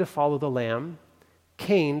wanted to follow the lamb.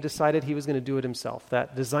 Cain decided he was going to do it himself,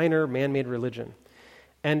 that designer man-made religion.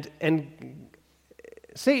 And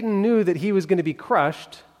Satan knew that he was going to be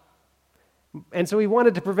crushed, and so he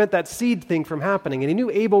wanted to prevent that seed thing from happening. And he knew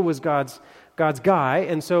Abel was God's guy,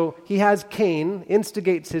 and so he has Cain,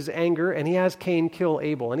 instigates his anger, and he has Cain kill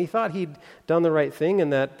Abel. And he thought he'd done the right thing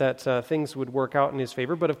and that things would work out in his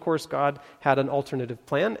favor. But of course, God had an alternative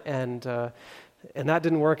plan, and that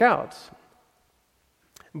didn't work out.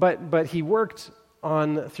 But he worked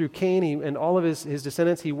on through Cain and all of his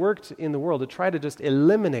descendants. He worked in the world to try to just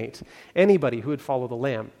eliminate anybody who would follow the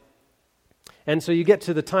Lamb. And so you get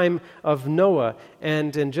to the time of Noah,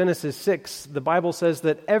 and in Genesis 6, the Bible says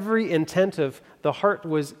that every intent of the heart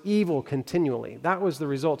was evil continually. That was the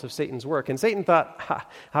result of Satan's work. And Satan thought,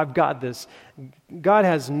 I've got this. God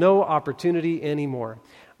has no opportunity anymore.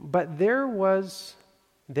 But there was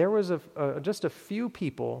just a few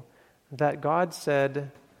people that God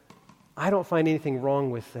said, I don't find anything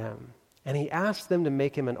wrong with them. And he asked them to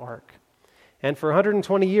make him an ark. And for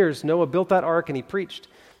 120 years, Noah built that ark and he preached.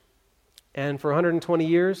 And for 120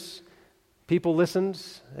 years, people listened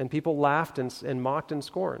and people laughed and mocked and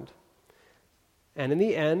scorned. And in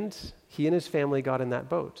the end, he and his family got in that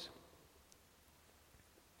boat.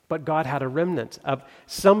 But God had a remnant of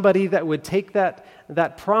somebody that would take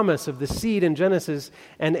that promise of the seed in Genesis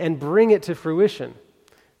and bring it to fruition.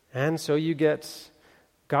 And so you get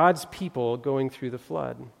God's people going through the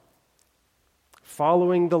flood,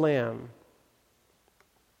 following the Lamb.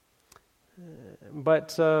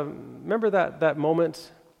 But remember that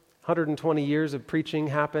moment, 120 years of preaching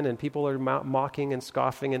happened, and people are mocking and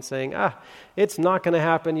scoffing and saying, it's not going to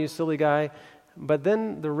happen, you silly guy. But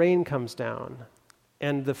then the rain comes down,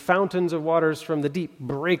 and the fountains of waters from the deep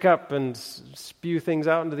break up and spew things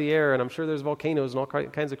out into the air, and I'm sure there's volcanoes and all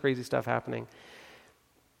kinds of crazy stuff happening.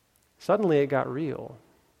 Suddenly it got real.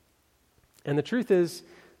 And the truth is,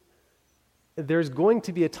 there's going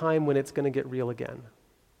to be a time when it's going to get real again.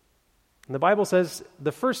 And the Bible says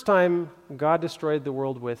the first time God destroyed the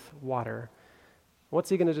world with water, what's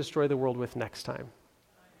he going to destroy the world with next time?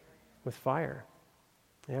 With fire.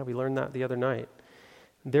 Yeah, we learned that the other night.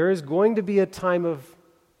 There is going to be a time of,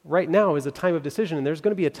 right now is a time of decision, and there's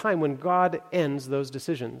going to be a time when God ends those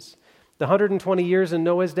decisions. The 120 years in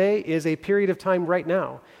Noah's day is a period of time right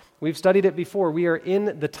now. We've studied it before. We are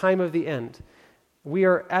in the time of the end. We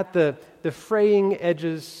are at the fraying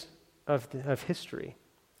edges of history,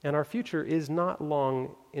 and our future is not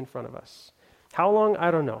long in front of us. How long?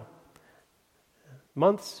 I don't know.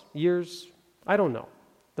 Months, years, I don't know.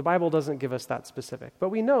 The Bible doesn't give us that specific, but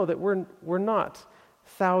we know that we're not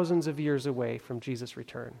thousands of years away from Jesus'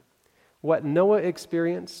 return. What Noah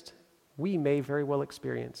experienced, we may very well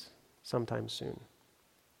experience sometime soon.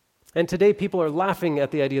 And today people are laughing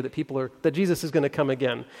at the idea that Jesus is going to come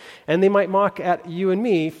again. And they might mock at you and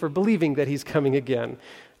me for believing that he's coming again.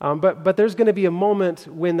 But there's going to be a moment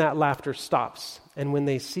when that laughter stops and when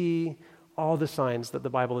they see all the signs that the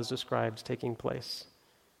Bible has described taking place.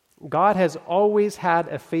 God has always had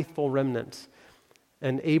a faithful remnant,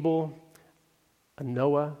 an Abel, a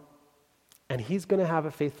Noah, and he's going to have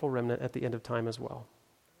a faithful remnant at the end of time as well.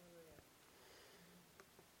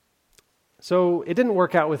 So it didn't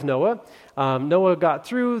work out with Noah. Noah got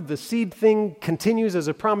through. The seed thing continues as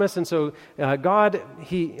a promise, and so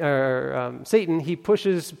Satan, he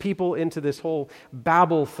pushes people into this whole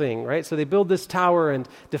Babel thing, right? So they build this tower and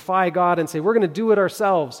defy God and say, we're going to do it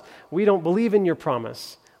ourselves. We don't believe in your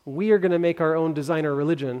promise. We are going to make our own designer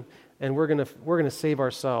religion, and we're going to save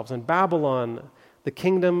ourselves. And Babylon, the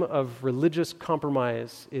kingdom of religious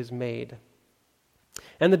compromise, is made.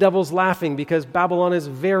 And the devil's laughing because Babylon is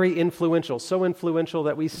very influential, so influential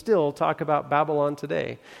that we still talk about Babylon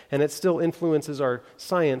today, and it still influences our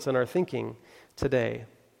science and our thinking today.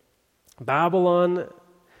 Babel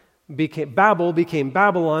became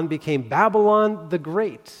Babylon the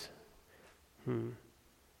Great.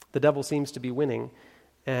 The devil seems to be winning,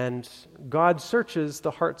 and God searches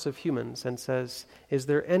the hearts of humans and says, is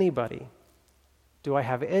there anybody? Do I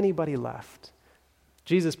have anybody left?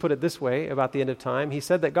 Jesus put it this way about the end of time. He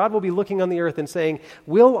said that God will be looking on the earth and saying,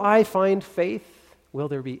 will I find faith? Will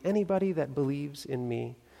there be anybody that believes in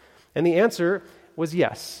me? And the answer was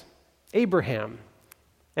yes, Abraham.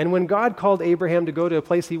 And when God called Abraham to go to a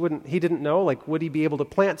place he didn't know, like would he be able to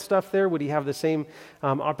plant stuff there? Would he have the same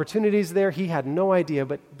opportunities there? He had no idea,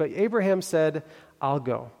 but Abraham said, I'll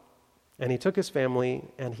go. And he took his family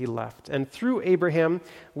and he left. And through Abraham,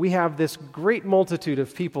 we have this great multitude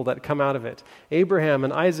of people that come out of it. Abraham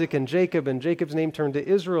and Isaac and Jacob's name turned to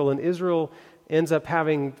Israel, and Israel ends up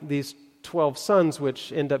having these 12 sons,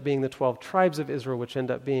 which end up being the 12 tribes of Israel, which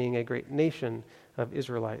end up being a great nation of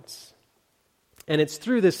Israelites. And it's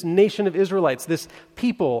through this nation of Israelites, this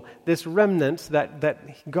people, this remnant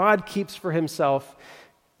that God keeps for himself,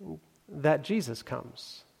 that Jesus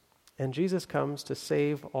comes. And Jesus comes to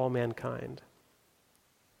save all mankind.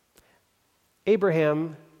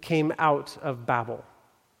 Abraham came out of Babel.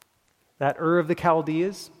 That Ur of the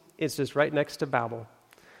Chaldees is just right next to Babel.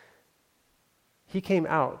 He came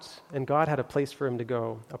out, and God had a place for him to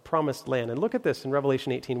go, a promised land. And look at this in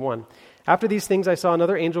Revelation 18:1. After these things I saw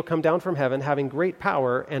another angel come down from heaven, having great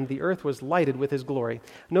power, and the earth was lighted with his glory.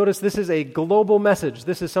 Notice this is a global message.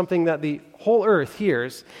 This is something that the whole earth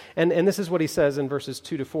hears. And this is what he says in verses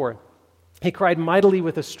 2-4. He cried mightily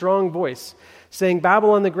with a strong voice, saying,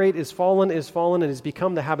 Babylon the Great is fallen, and has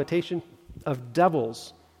become the habitation of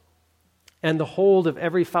devils, and the hold of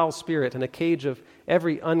every foul spirit, and a cage of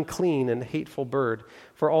every unclean and hateful bird.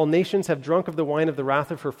 For all nations have drunk of the wine of the wrath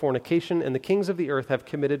of her fornication, and the kings of the earth have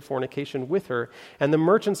committed fornication with her, and the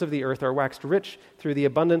merchants of the earth are waxed rich through the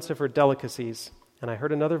abundance of her delicacies. And I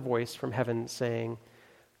heard another voice from heaven saying,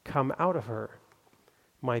 Come out of her,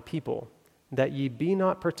 my people, that ye be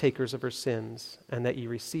not partakers of her sins, and that ye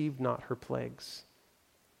receive not her plagues.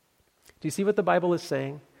 Do you see what the Bible is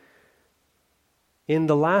saying? In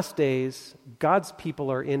the last days, God's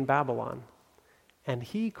people are in Babylon, and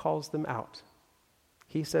he calls them out.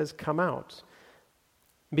 He says, come out.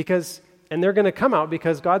 And they're going to come out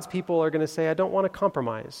because God's people are going to say, I don't want to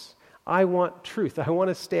compromise. I want truth. I want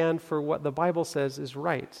to stand for what the Bible says is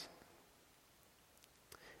right.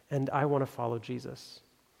 And I want to follow Jesus.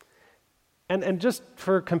 And just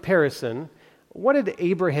for comparison, what did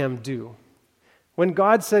Abraham do? When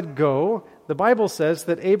God said go, the Bible says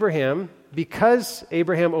that Abraham because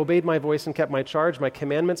Abraham obeyed my voice and kept my charge, my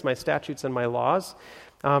commandments, my statutes, and my laws,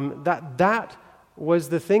 that was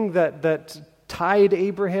the thing that tied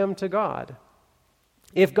Abraham to God.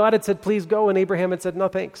 If God had said, please go, and Abraham had said, no,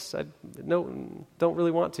 thanks, don't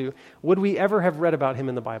really want to, would we ever have read about him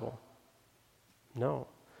in the Bible? No.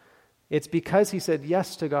 It's because he said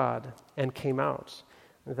yes to God and came out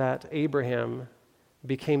that Abraham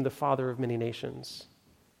became the father of many nations.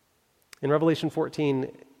 In Revelation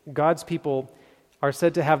 14, God's people are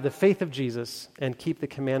said to have the faith of Jesus and keep the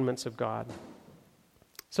commandments of God.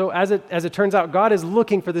 So as it turns out, God is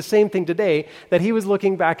looking for the same thing today that he was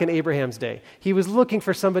looking back in Abraham's day. He was looking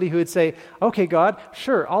for somebody who would say, okay, God,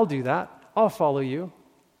 sure, I'll do that. I'll follow you.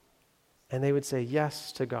 And they would say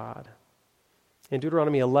yes to God. In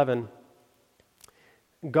Deuteronomy 11,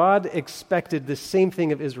 God expected the same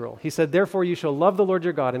thing of Israel. He said, therefore you shall love the Lord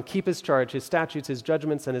your God and keep his charge, his statutes, his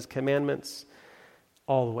judgments, and his commandments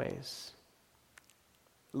always.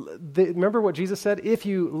 Remember what Jesus said? If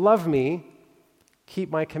you love me,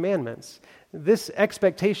 keep my commandments. This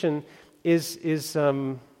expectation is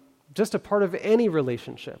just a part of any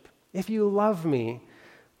relationship. If you love me,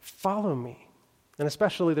 follow me. And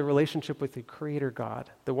especially the relationship with the Creator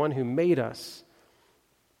God, the one who made us.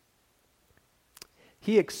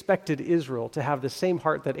 He expected Israel to have the same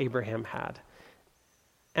heart that Abraham had.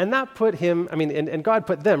 And that put him, and God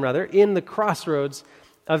put them, rather, in the crossroads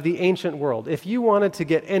of the ancient world. If you wanted to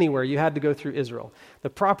get anywhere, you had to go through Israel. The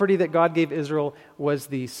property that God gave Israel was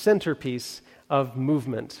the centerpiece of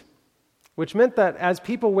movement, which meant that as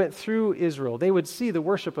people went through Israel, they would see the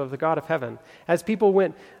worship of the God of heaven. As people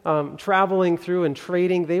went traveling through and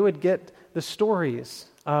trading, they would get the stories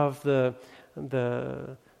of the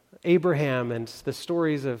Abraham and the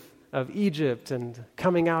stories of Egypt and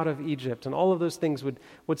coming out of Egypt, and all of those things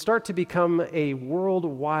would start to become a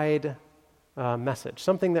worldwide message,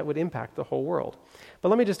 something that would impact the whole world. But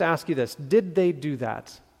let me just ask you this. Did they do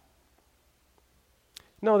that?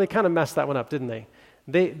 No, they kind of messed that one up, didn't they?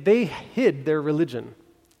 They hid their religion.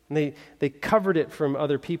 And they covered it from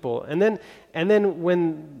other people. And then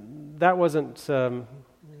when that wasn't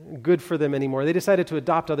good for them anymore, they decided to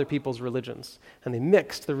adopt other people's religions. And they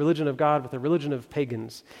mixed the religion of God with the religion of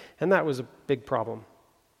pagans. And that was a big problem.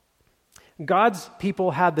 God's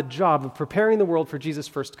people had the job of preparing the world for Jesus'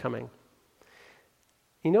 first coming.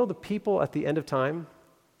 You know, the people at the end of time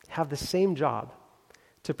have the same job,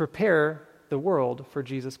 to prepare the world for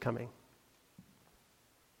Jesus' coming.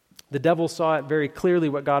 The devil saw it very clearly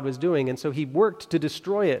what God was doing, and so he worked to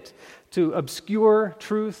destroy it, to obscure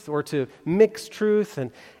truth or to mix truth.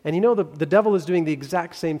 And you know, the devil is doing the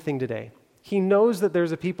exact same thing today. He knows that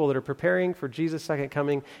there's a people that are preparing for Jesus' second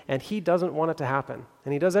coming, and he doesn't want it to happen.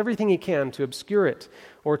 And he does everything he can to obscure it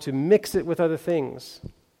or to mix it with other things.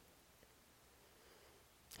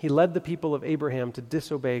 He led the people of Abraham to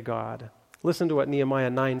disobey God. Listen to what Nehemiah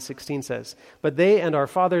 9:16 says. But they and our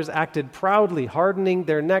fathers acted proudly, hardening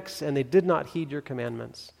their necks, and they did not heed your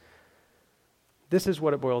commandments. This is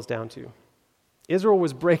what it boils down to. Israel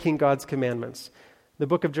was breaking God's commandments. The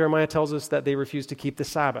book of Jeremiah tells us that they refused to keep the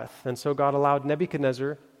Sabbath. And so God allowed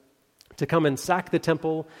Nebuchadnezzar to come and sack the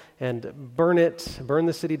temple and burn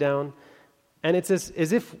the city down. And it's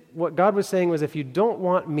as if what God was saying was, if you don't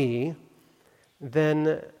want me,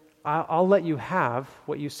 then I'll let you have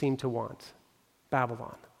what you seem to want,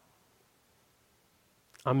 Babylon.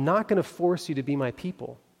 I'm not going to force you to be my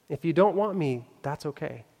people. If you don't want me, that's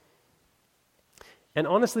okay. And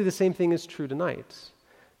honestly, the same thing is true tonight.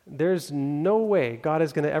 There's no way God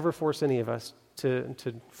is going to ever force any of us to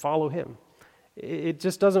follow him. It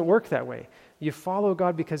just doesn't work that way. You follow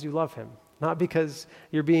God because you love him, not because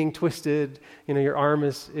you're being twisted, your arm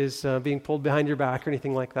is being pulled behind your back or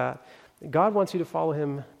anything like that. God wants you to follow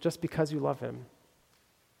him just because you love him.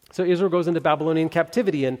 So Israel goes into Babylonian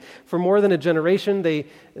captivity, and for more than a generation,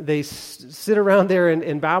 they sit around there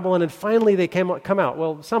in Babylon, and finally they come out.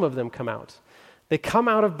 Well, some of them come out. They come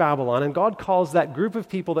out of Babylon, and God calls that group of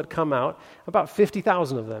people that come out, about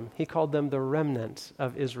 50,000 of them, he called them the remnant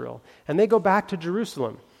of Israel. And they go back to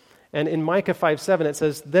Jerusalem. And in Micah 5:7 it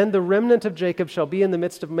says, "Then the remnant of Jacob shall be in the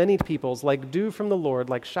midst of many peoples, like dew from the Lord,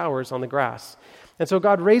 like showers on the grass." And so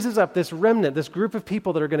God raises up this remnant, this group of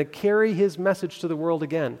people that are going to carry his message to the world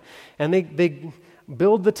again. And they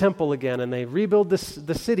build the temple again, and they rebuild the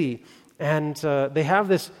city, and they have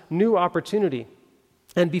this new opportunity.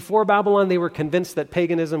 And before Babylon, they were convinced that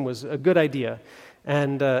paganism was a good idea.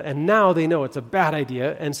 And now they know it's a bad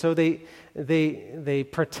idea, and so they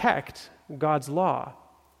protect God's law.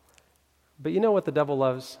 But you know what the devil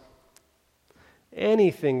loves?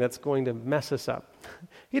 Anything that's going to mess us up.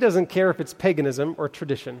 He doesn't care if it's paganism or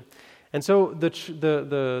tradition. And so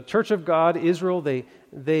the Church of God, Israel,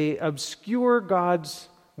 they obscure God's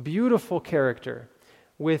beautiful character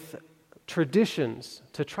with traditions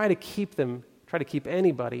to try to keep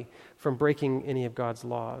anybody from breaking any of God's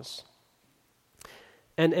laws.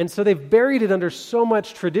 And so they've buried it under so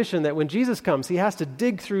much tradition that when Jesus comes, he has to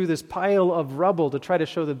dig through this pile of rubble to try to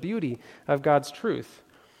show the beauty of God's truth.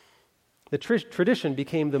 The tradition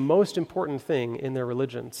became the most important thing in their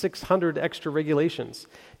religion. 600 extra regulations.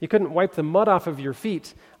 You couldn't wipe the mud off of your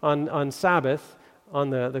feet on Sabbath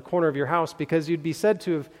on the corner of your house because you'd be said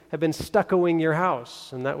to have been stuccoing your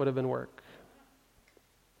house, and that would have been work.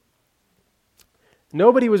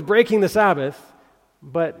 Nobody was breaking the Sabbath,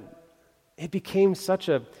 but it became such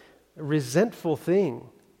a resentful thing.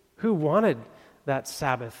 Who wanted that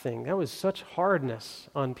Sabbath thing? That was such hardness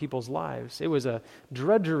on people's lives. It was a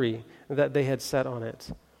drudgery that they had set on it.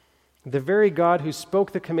 The very God who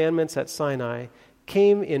spoke the commandments at Sinai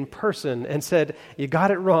came in person and said, "You got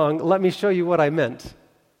it wrong. Let me show you what I meant."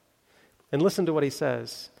 And listen to what he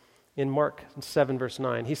says in Mark 7, verse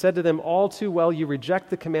 9. He said to them, "All too well you reject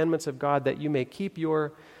the commandments of God that you may keep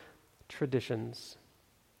your traditions."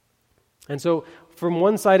 And so from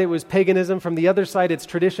one side it was paganism, from the other side it's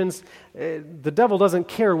traditions. The devil doesn't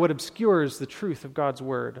care what obscures the truth of God's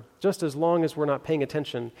word, just as long as we're not paying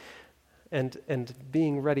attention and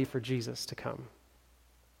being ready for Jesus to come.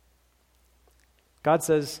 God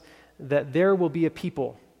says that there will be a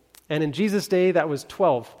people, and in Jesus' day that was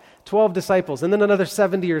 12 disciples, and then another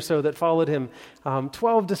 70 or so that followed him.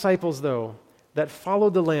 12 disciples, though, that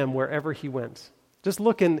followed the Lamb wherever he went. Just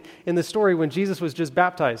look in the story when Jesus was just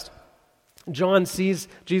baptized. John sees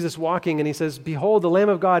Jesus walking and he says, "Behold, the Lamb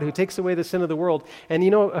of God who takes away the sin of the world." And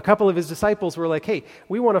a couple of his disciples were like, "Hey,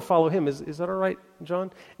 we want to follow him. Is that all right,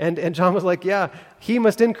 John?" And John was like, "Yeah, he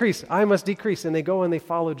must increase, I must decrease." And they go and they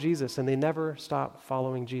follow Jesus, and they never stop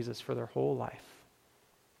following Jesus for their whole life.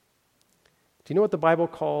 Do you know what the Bible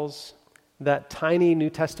calls that tiny New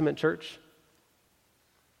Testament church?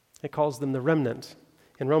 It calls them the remnant.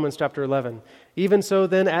 In Romans chapter 11, "Even so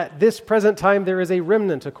then, at this present time there is a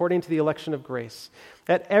remnant according to the election of grace."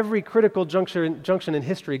 At every critical junction in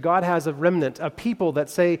history, God has a remnant, a people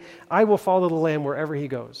that say, "I will follow the Lamb wherever he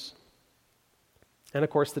goes." And of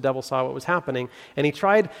course, the devil saw what was happening, and he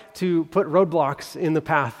tried to put roadblocks in the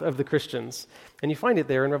path of the Christians. And you find it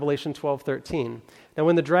there in Revelation 12:13. "Now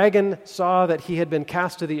when the dragon saw that he had been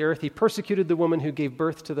cast to the earth, he persecuted the woman who gave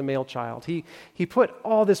birth to the male child." He put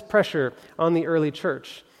all this pressure on the early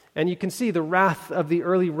church. And you can see the wrath of the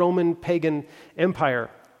early Roman pagan empire.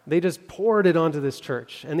 They just poured it onto this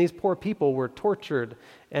church. And these poor people were tortured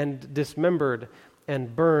and dismembered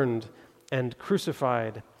and burned and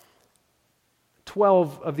crucified.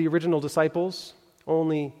 12 of the original disciples,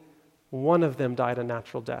 only one of them died a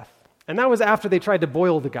natural death. And that was after they tried to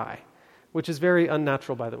boil the guy, which is very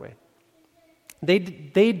unnatural, by the way. They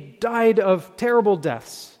died of terrible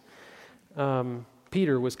deaths.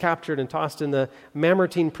 Peter was captured and tossed in the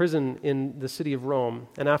Mamertine prison in the city of Rome.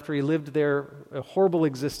 And after he lived there a horrible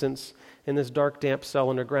existence in this dark, damp cell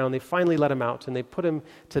underground, they finally let him out and they put him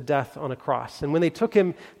to death on a cross. And when they took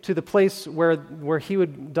him to the place where he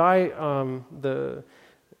would die, the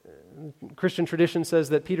Christian tradition says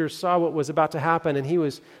that Peter saw what was about to happen and he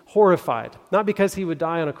was horrified. Not because he would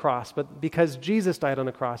die on a cross, but because Jesus died on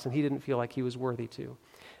a cross and he didn't feel like he was worthy to.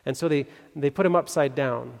 And so they put him upside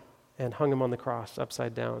down and hung him on the cross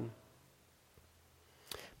upside down.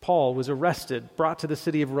 Paul was arrested, brought to the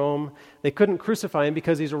city of Rome. They couldn't crucify him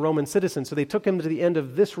because he's a Roman citizen, so they took him to the end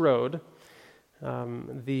of this road.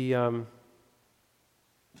 The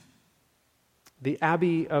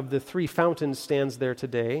Abbey of the Three Fountains stands there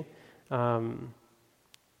today.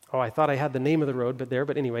 I thought I had the name of the road,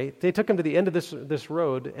 but anyway, they took him to the end of this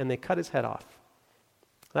road and they cut his head off.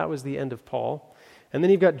 That was the end of Paul. And then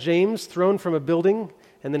you've got James thrown from a building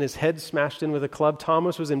and then his head smashed in with a club.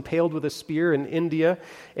 Thomas was impaled with a spear in India.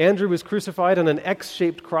 Andrew was crucified on an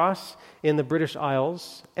X-shaped cross in the British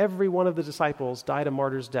Isles. Every one of the disciples died a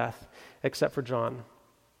martyr's death except for John.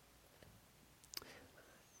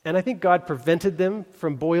 And I think God prevented them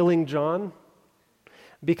from boiling John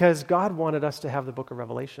because God wanted us to have the book of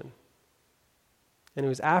Revelation. And it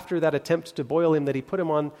was after that attempt to boil him that he put him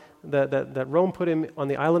on, that Rome put him on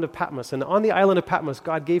the island of Patmos. And on the island of Patmos,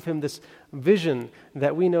 God gave him this vision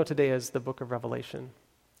that we know today as the book of Revelation,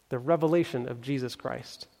 the revelation of Jesus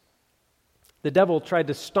Christ. The devil tried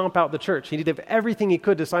to stomp out the church. He did everything he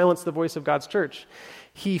could to silence the voice of God's church.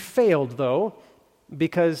 He failed, though,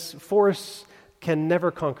 because force can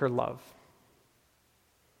never conquer love.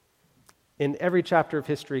 In every chapter of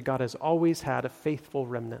history, God has always had a faithful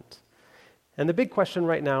remnant. And the big question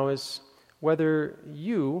right now is whether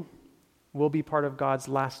you will be part of God's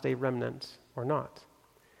last day remnant or not?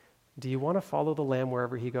 Do you want to follow the Lamb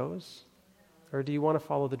wherever he goes? Or do you want to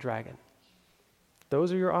follow the dragon?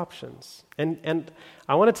 Those are your options. And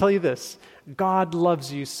I want to tell you this. God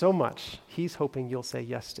loves you so much, he's hoping you'll say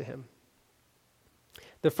yes to him.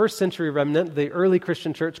 The first century remnant, the early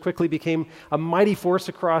Christian church, quickly became a mighty force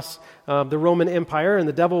across the Roman Empire, and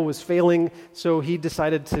the devil was failing, so he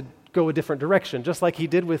decided to go a different direction. Just like he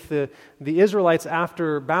did with the Israelites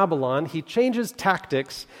after Babylon, he changes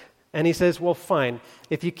tactics, and he says, well, fine,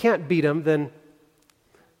 if you can't beat them, then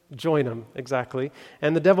join them, exactly.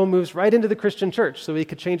 And the devil moves right into the Christian church so he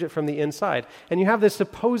could change it from the inside. And you have this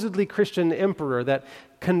supposedly Christian emperor that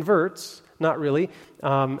converts, not really,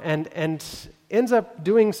 and ends up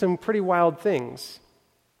doing some pretty wild things.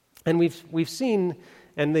 And we've seen,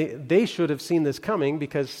 and they should have seen this coming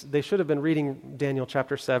because they should have been reading Daniel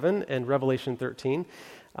chapter 7 and Revelation 13.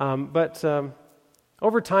 But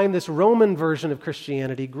over time, this Roman version of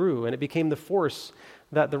Christianity grew, and it became the force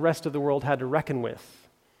that the rest of the world had to reckon with.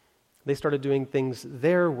 They started doing things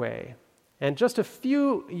their way. And just a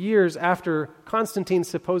few years after Constantine's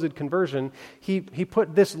supposed conversion, he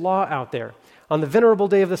put this law out there. On the venerable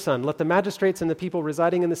day of the sun, let the magistrates and the people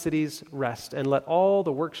residing in the cities rest, and let all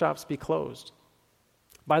the workshops be closed.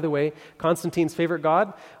 By the way, Constantine's favorite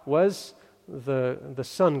god was the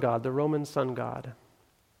sun god, the Roman sun god.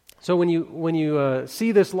 So when you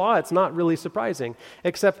see this law, it's not really surprising,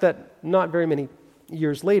 except that not very many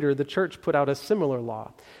years later, the church put out a similar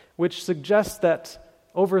law, which suggests that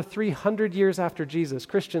over 300 years after Jesus,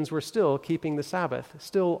 Christians were still keeping the Sabbath,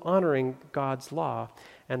 still honoring God's law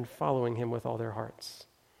and following him with all their hearts.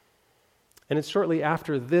 And it's shortly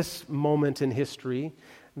after this moment in history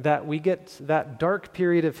that we get that dark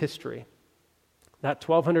period of history, that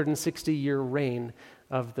 1260-year reign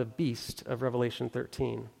of the beast of Revelation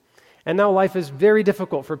 13. And now life is very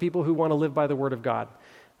difficult for people who want to live by the Word of God.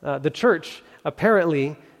 The church,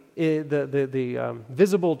 apparently, the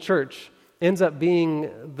visible church ends up being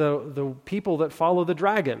the people that follow the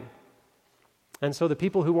dragon. And so the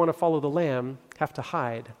people who want to follow the Lamb have to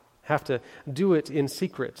hide, have to do it in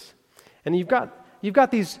secret. And you've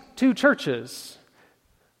got these two churches,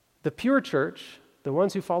 the pure church, the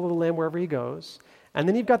ones who follow the Lamb wherever he goes, and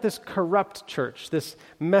then you've got this corrupt church, this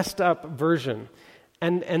messed up version.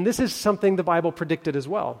 And this is something the Bible predicted as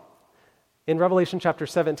well. In Revelation chapter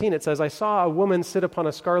 17, it says, I saw a woman sit upon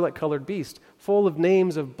a scarlet-colored beast, full of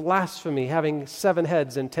names of blasphemy, having 7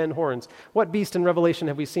 heads and 10 horns. What beast in Revelation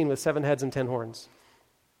have we seen with 7 heads and 10 horns?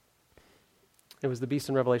 It was the beast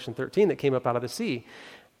in Revelation 13 that came up out of the sea.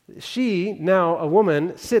 She, now a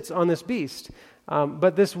woman, sits on this beast.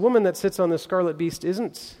 But this woman that sits on the scarlet beast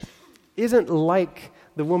isn't like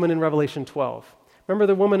the woman in Revelation 12. Remember,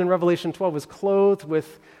 the woman in Revelation 12 was clothed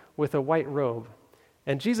with a white robe.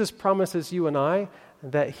 And Jesus promises you and I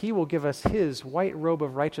that he will give us his white robe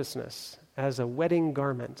of righteousness as a wedding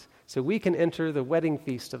garment so we can enter the wedding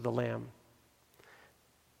feast of the Lamb.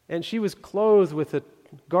 And she was clothed with a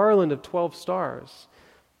garland of 12 stars,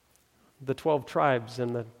 the 12 tribes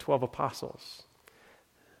and the 12 apostles.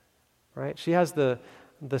 Right? She has the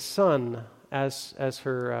sun as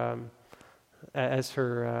her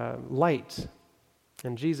light,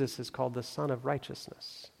 and Jesus is called the Son of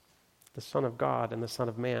Righteousness, the Son of God and the Son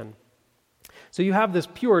of Man. So you have this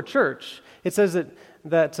pure church. It says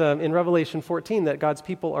that in Revelation 14 that God's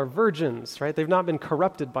people are virgins, right? They've not been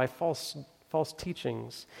corrupted by false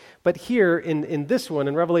teachings. But here in this one,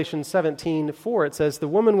 in Revelation 17:4, it says, the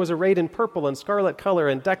woman was arrayed in purple and scarlet color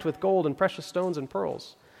and decked with gold and precious stones and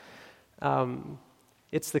pearls.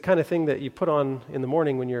 It's the kind of thing that you put on in the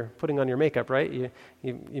morning when you're putting on your makeup, right?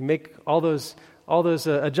 You make all those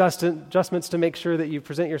adjustments to make sure that you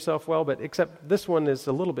present yourself well, but except this one is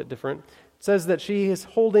a little bit different. It says that she is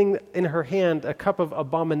holding in her hand a cup of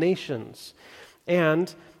abominations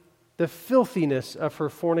and the filthiness of her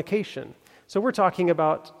fornication. So we're talking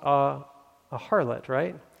about a harlot,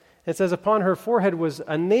 right? It says, upon her forehead was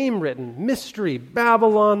a name written, Mystery,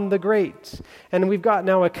 Babylon the Great. And we've got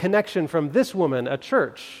now a connection from this woman, a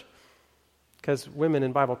church, because women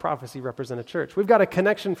in Bible prophecy represent a church. We've got a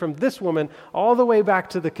connection from this woman all the way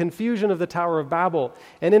back to the confusion of the Tower of Babel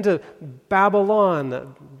and into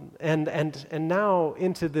Babylon and now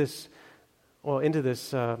into this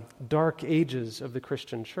dark ages of the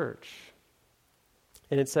Christian church.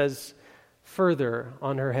 And it says, further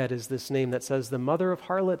on her head is this name that says, the mother of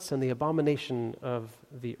harlots and the abomination of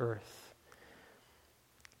the earth.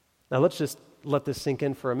 Now let's just let this sink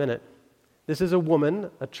in for a minute. This is a woman,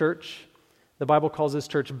 a church. The Bible calls this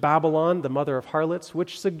church Babylon, the mother of harlots,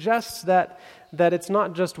 which suggests that it's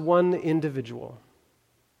not just one individual,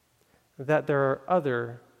 that there are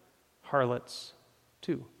other harlots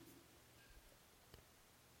too.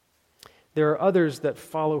 There are others that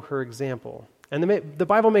follow her example. And the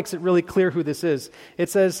Bible makes it really clear who this is. It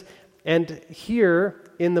says, and here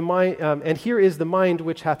is the mind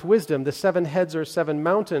which hath wisdom. The 7 heads are 7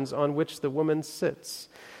 mountains on which the woman sits.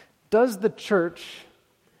 Does this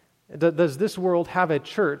world have a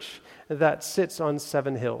church that sits on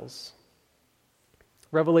 7 hills?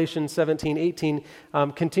 Revelation 17:18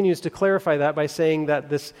 continues to clarify that by saying that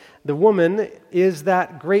the woman is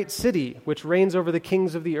that great city which reigns over the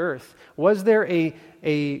kings of the earth. Was there a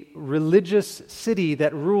religious city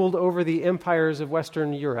that ruled over the empires of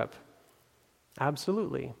Western Europe?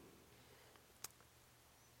 Absolutely.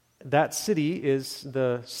 That city is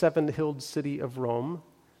the 7-hilled city of Rome,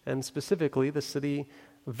 and specifically the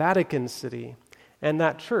Vatican City. And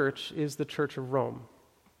that church is the Church of Rome.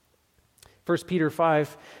 1 Peter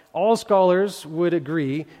 5, all scholars would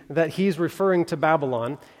agree that he's referring to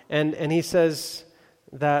Babylon, and he says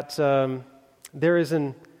that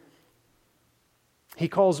he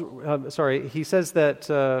says that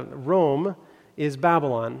Rome is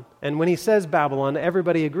Babylon. And when he says Babylon,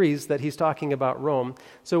 everybody agrees that he's talking about Rome.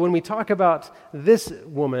 So when we talk about this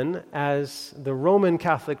woman as the Roman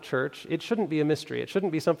Catholic Church, it shouldn't be a mystery. It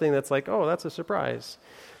shouldn't be something that's like, oh, that's a surprise.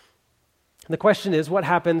 The question is, what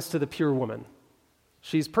happens to the pure woman?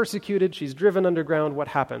 She's persecuted, she's driven underground, what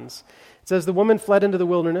happens? It says, the woman fled into the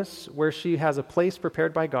wilderness, where she has a place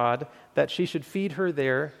prepared by God, that they should feed her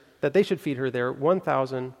there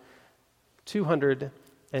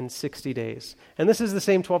 1,260 days. And this is the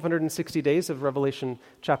same 1,260 days of Revelation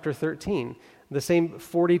chapter 13, the same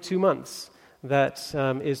 42 months that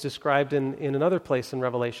is described in another place in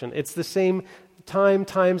Revelation. It's the same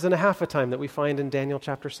times and a half a time that we find in Daniel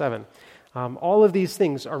chapter 7. All of these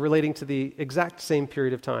things are relating to the exact same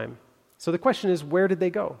period of time. So the question is, where did they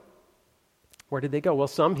go? Where did they go? Well,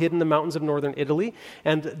 some hid in the mountains of northern Italy,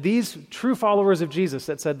 and these true followers of Jesus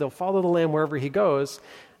that said they'll follow the Lamb wherever he goes,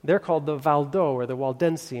 they're called the Valdo, or the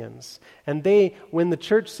Waldensians. And when the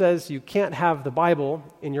church says you can't have the Bible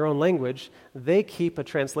in your own language, they keep a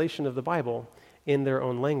translation of the Bible in their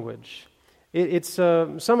own language.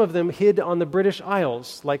 Some of them hid on the British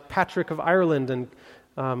Isles, like Patrick of Ireland and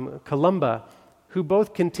Columba, who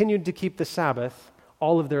both continued to keep the Sabbath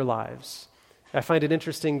all of their lives. I find it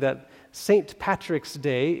interesting that St. Patrick's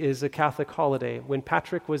Day is a Catholic holiday, when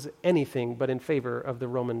Patrick was anything but in favor of the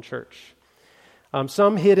Roman Church.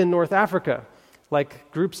 Some hid in North Africa,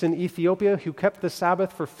 like groups in Ethiopia who kept the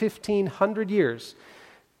Sabbath for 1,500 years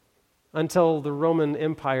until the Roman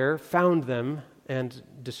Empire found them and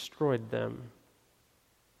destroyed them.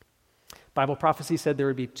 Bible prophecy said there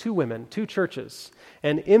would be 2 women, 2 churches,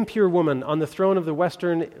 an impure woman on the throne of the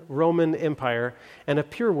Western Roman Empire, and a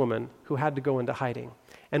pure woman who had to go into hiding.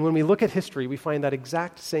 And when we look at history, we find that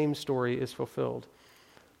exact same story is fulfilled.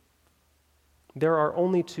 There are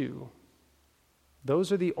only 2.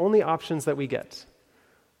 Those are the only options that we get.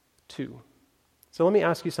 2. So let me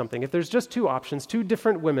ask you something. If there's just 2 options, 2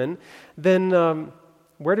 different women, then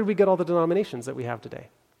where did we get all the denominations that we have today?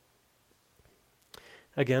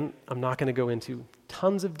 Again, I'm not going to go into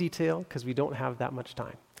tons of detail because we don't have that much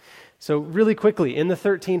time. So really quickly, in the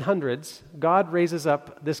 1300s, God raises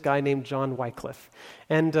up this guy named John Wycliffe.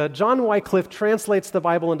 And John Wycliffe translates the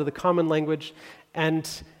Bible into the common language, and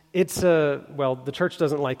the church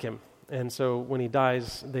doesn't like him. And so when he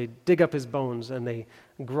dies, they dig up his bones and they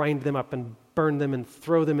grind them up and burn them and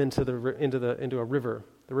throw them into a river,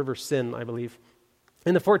 the River Seine, I believe.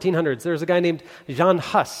 In the 1400s, there's a guy named Jan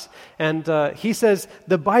Hus, and he says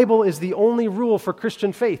the Bible is the only rule for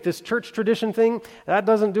Christian faith. This church tradition thing, that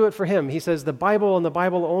doesn't do it for him. He says the Bible and the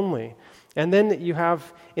Bible only. And then you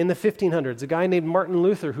have, in the 1500s, a guy named Martin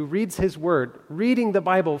Luther who reads his word. Reading the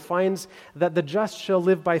Bible finds that the just shall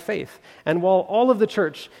live by faith. And while all of the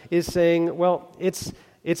church is saying, well, it's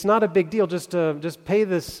not a big deal, just pay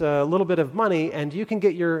this little bit of money and you can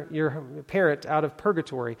get your parent out of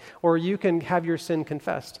purgatory, or you can have your sin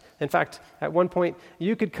confessed. In fact, at one point,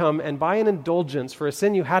 you could come and buy an indulgence for a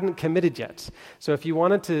sin you hadn't committed yet. So if you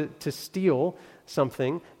wanted to steal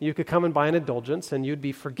something, you could come and buy an indulgence and you'd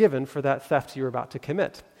be forgiven for that theft you were about to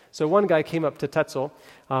commit. So one guy came up to Tetzel,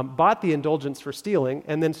 bought the indulgence for stealing,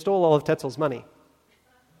 and then stole all of Tetzel's money.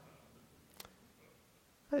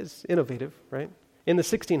 That is innovative, right? In the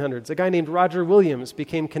 1600s, a guy named Roger Williams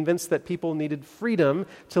became convinced that people needed freedom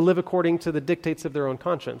to live according to the dictates of their own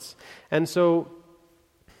conscience. And so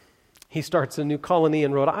he starts a new colony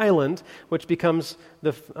in Rhode Island, which becomes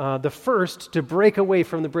the first to break away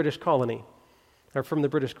from the British colony, or from the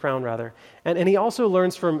British crown, rather. And he also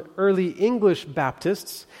learns from early English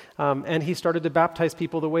Baptists, and he started to baptize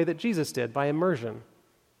people the way that Jesus did, by immersion.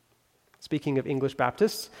 Speaking of English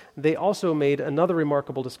Baptists, they also made another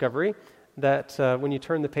remarkable discovery that when you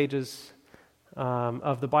turn the pages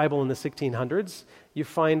of the Bible in the 1600s, you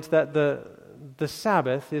find that the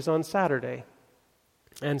Sabbath is on Saturday.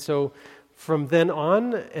 And so from then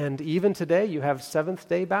on, and even today, you have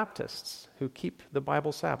Seventh-day Baptists who keep the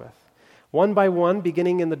Bible Sabbath. One by one,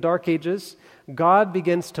 beginning in the Dark Ages, God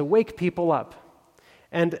begins to wake people up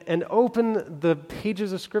and open the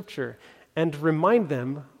pages of Scripture and remind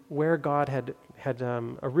them where God had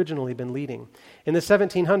originally been leading. In the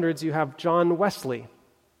 1700s, you have John Wesley.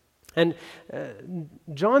 And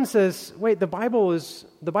John says, wait, the Bible is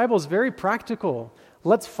very practical.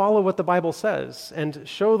 Let's follow what the Bible says and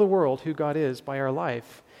show the world who God is by our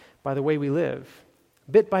life, by the way we live,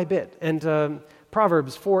 bit by bit. And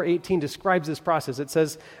Proverbs 4:18 describes this process. It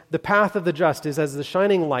says, "The path of the just is as the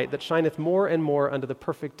shining light that shineth more and more unto the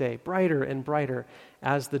perfect day, brighter and brighter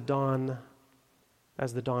as the dawn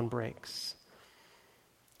breaks."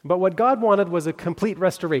 But what God wanted was a complete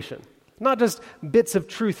restoration, not just bits of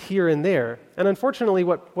truth here and there. And unfortunately,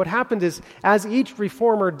 what happened is, as each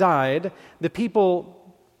reformer died, the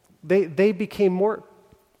people, they became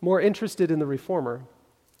more interested in the reformer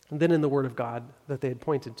than in the Word of God that they had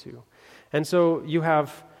pointed to. And so you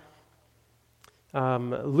have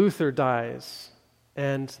Luther dies,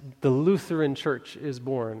 and the Lutheran Church is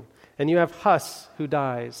born. And you have Huss who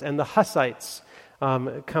dies, and the Hussites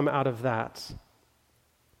come out of that.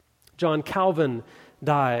 John Calvin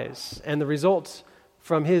dies, and the result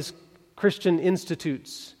from his Christian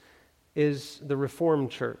institutes is the Reformed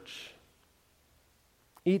Church.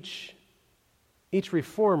 Each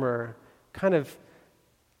reformer kind of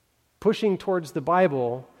pushing towards the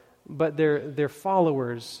Bible, but their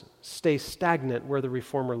followers stay stagnant where the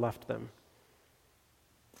reformer left them.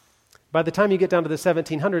 By the time you get down to the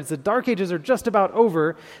 1700s, the Dark Ages are just about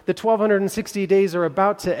over. The 1260 days are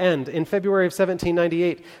about to end. In February of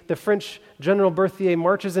 1798, the French General Berthier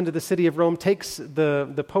marches into the city of Rome, takes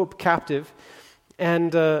the Pope captive,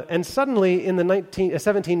 and suddenly in the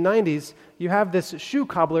 1790s, you have this shoe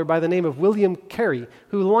cobbler by the name of William Carey,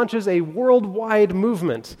 who launches a worldwide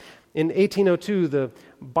movement. In 1802, the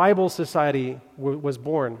Bible Society was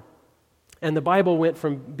born. And the Bible went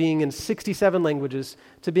from being in 67 languages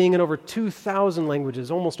to being in over 2,000 languages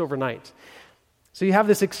almost overnight. So you have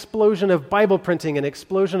this explosion of Bible printing, an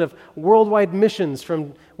explosion of worldwide missions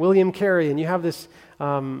from William Carey, and you have this,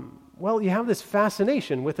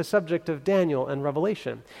 fascination with the subject of Daniel and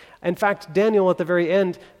Revelation. In fact, Daniel at the very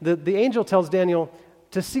end, the angel tells Daniel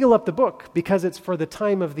to seal up the book because it's for the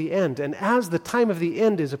time of the end. And as the time of the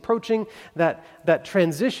end is approaching, that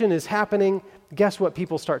transition is happening, guess what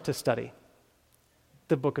people start to study?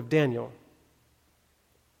 The book of Daniel.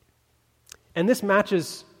 And this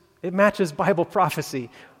matches Bible prophecy,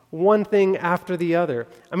 one thing after the other.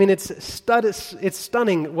 I mean, it's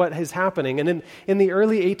stunning what is happening. And in the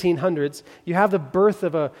early 1800s, you have the birth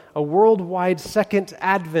of a worldwide Second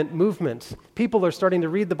Advent movement. People are starting to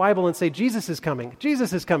read the Bible and say, Jesus is coming,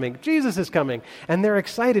 Jesus is coming, Jesus is coming. And they're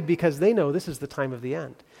excited because they know this is the time of the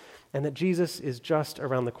end and that Jesus is just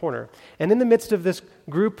around the corner. And in the midst of this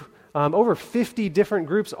group, over 50 different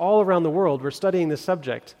groups all around the world were studying this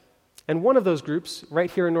subject. And one of those groups, right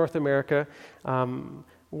here in North America,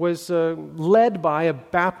 was led by a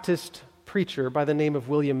Baptist preacher by the name of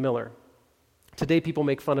William Miller. Today people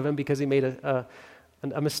make fun of him because he made a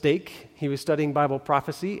mistake. He was studying Bible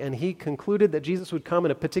prophecy, and he concluded that Jesus would come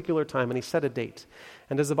at a particular time, and he set a date.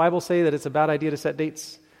 And does the Bible say that it's a bad idea to set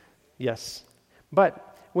dates? Yes. But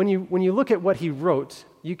when you look at what he wrote,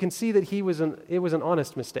 you can see that it was an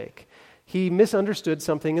honest mistake. He misunderstood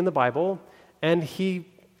something in the Bible, and he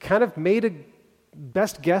kind of made a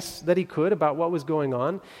best guess that he could about what was going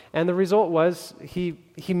on, and the result was he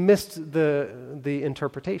missed the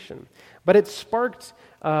interpretation. But it sparked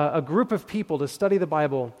a group of people to study the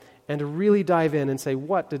Bible and to really dive in and say,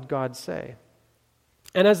 what did God say?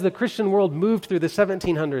 And as the Christian world moved through the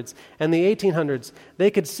 1700s and the 1800s,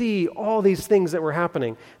 they could see all these things that were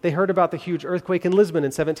happening. They heard about the huge earthquake in Lisbon in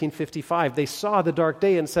 1755. They saw the dark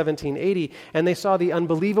day in 1780, and they saw the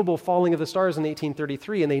unbelievable falling of the stars in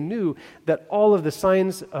 1833, and they knew that all of the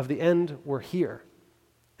signs of the end were here.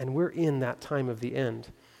 And we're in that time of the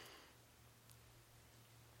end.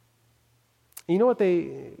 You know what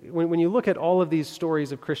when you look at all of these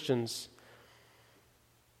stories of Christians,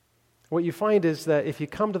 what you find is that if you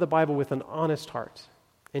come to the Bible with an honest heart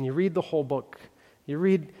and you read the whole book, you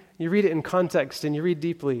read it in context and you read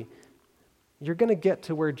deeply, you're going to get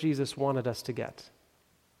to where Jesus wanted us to get.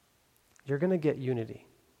 You're going to get unity.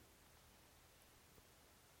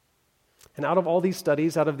 And out of all these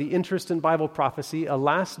studies, out of the interest in Bible prophecy, a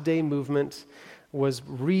last day movement was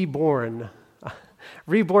reborn.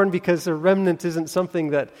 Reborn because a remnant isn't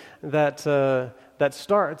something that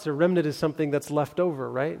starts. A remnant is something that's left over,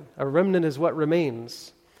 right? A remnant is what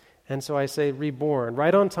remains. And so I say reborn,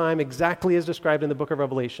 right on time, exactly as described in the book of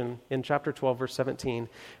Revelation in chapter 12, verse 17.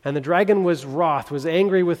 And the dragon was wroth, was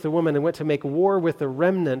angry with the woman, and went to make war with the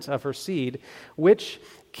remnant of her seed, which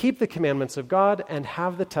keep the commandments of God and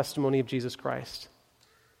have the testimony of Jesus Christ.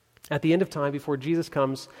 At the end of time, before Jesus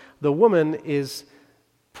comes, the woman is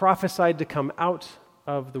prophesied to come out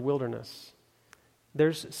of the wilderness.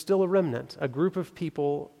 There's still a remnant, a group of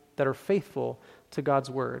people that are faithful to God's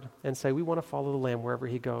word and say, we want to follow the Lamb wherever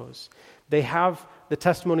he goes. They have the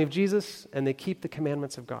testimony of Jesus and they keep the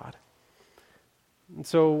commandments of God. And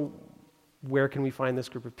so where can we find this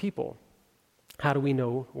group of people? How do we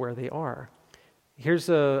know where they are? Here's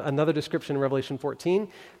another description in Revelation 14.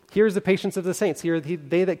 Here's the patience of the saints. Here are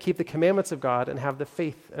they that keep the commandments of God and have the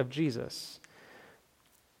faith of Jesus.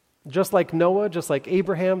 Just like Noah, just like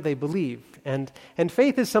Abraham, they believed. And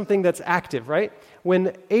faith is something that's active, right?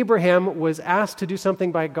 When Abraham was asked to do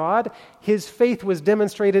something by God, his faith was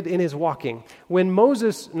demonstrated in his walking. When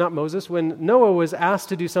Noah was asked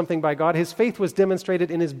to do something by God, his faith was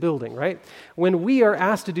demonstrated in his building, right? When we are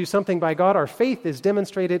asked to do something by God, our faith is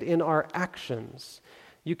demonstrated in our actions.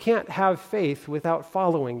 You can't have faith without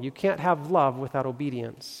following. You can't have love without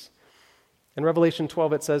obedience. In Revelation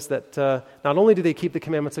 12, it says that not only do they keep the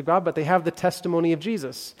commandments of God, but they have the testimony of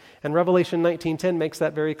Jesus. And Revelation 19:10 makes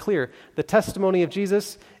that very clear. The testimony of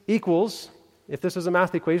Jesus equals, if this was a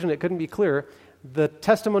math equation, it couldn't be clearer, the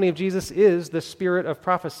testimony of Jesus is the spirit of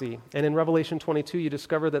prophecy. And in Revelation 22, you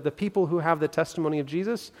discover that the people who have the testimony of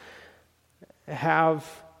Jesus have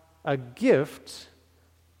a gift,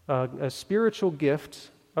 a spiritual gift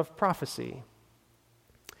of prophecy.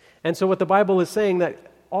 And so what the Bible is saying that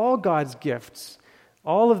all God's gifts,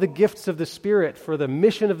 all of the gifts of the Spirit for the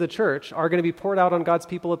mission of the church are going to be poured out on God's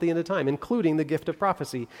people at the end of time, including the gift of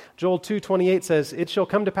prophecy. Joel 2:28 says, "It shall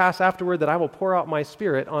come to pass afterward that I will pour out my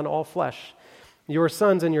Spirit on all flesh. Your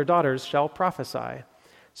sons and your daughters shall prophesy."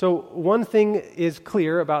 So one thing is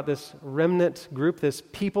clear about this remnant group, this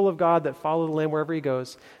people of God that follow the Lamb wherever he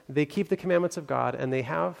goes. They keep the commandments of God, and they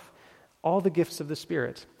have all the gifts of the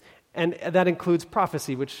Spirit. And that includes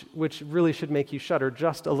prophecy, which really should make you shudder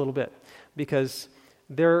just a little bit, because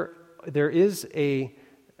there is a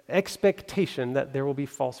expectation that there will be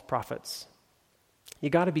false prophets. You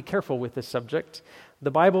got to be careful with this subject.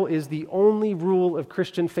 The Bible is the only rule of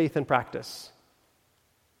Christian faith and practice.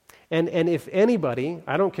 And if anybody,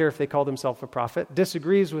 I don't care if they call themselves a prophet,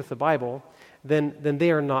 disagrees with the Bible, then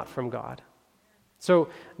they are not from God. So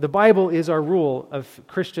the Bible is our rule of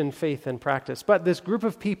Christian faith and practice. But this group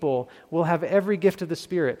of people will have every gift of the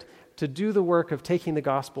Spirit to do the work of taking the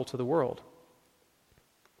gospel to the world.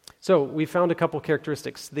 So we found a couple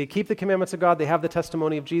characteristics. They keep the commandments of God. They have the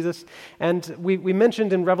testimony of Jesus. And we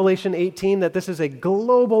mentioned in Revelation 18 that this is a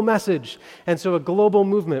global message. And so a global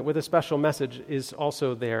movement with a special message is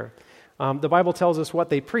also there. The Bible tells us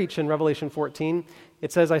what they preach in Revelation 14.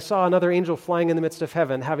 It says, "I saw another angel flying in the midst of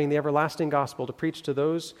heaven, having the everlasting gospel to preach to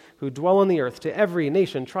those who dwell on the earth, to every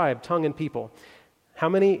nation, tribe, tongue, and people." How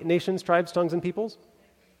many nations, tribes, tongues, and peoples?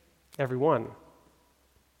 Every one.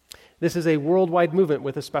 This is a worldwide movement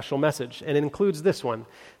with a special message, and it includes this one,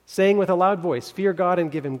 saying with a loud voice, "Fear God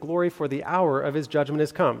and give him glory, for the hour of his judgment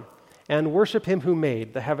is come. And worship him who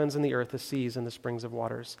made the heavens and the earth, the seas and the springs of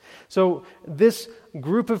waters." So this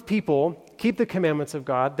group of people keep the commandments of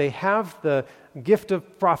God. They have the gift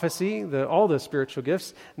of prophecy, all the spiritual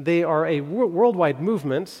gifts. They are a worldwide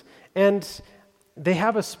movement, and they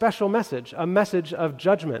have a special message, a message of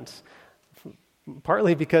judgment,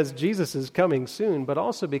 partly because Jesus is coming soon, but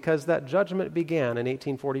also because that judgment began in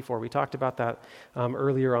 1844. We talked about that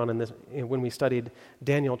earlier on when we studied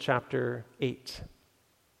Daniel chapter 8.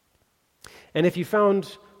 And if you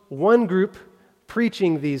found one group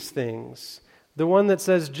preaching these things, the one that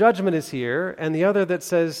says judgment is here, and the other that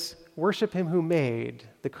says worship him who made,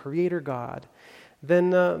 the Creator God, then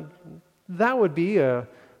that would be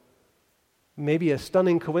maybe a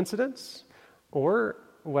stunning coincidence, or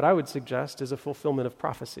what I would suggest is a fulfillment of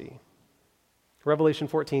prophecy. Revelation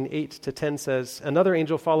 14:8-10 says, "Another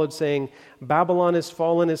angel followed, saying, Babylon is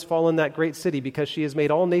fallen, that great city, because she has made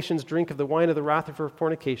all nations drink of the wine of the wrath of her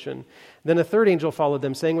fornication. Then a third angel followed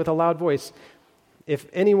them, saying with a loud voice, If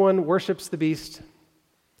anyone worships the beast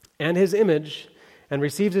and his image, and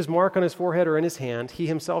receives his mark on his forehead or in his hand, he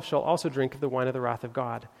himself shall also drink of the wine of the wrath of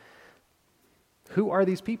God." Who are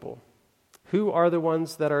these people? Who are the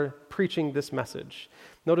ones that are preaching this message?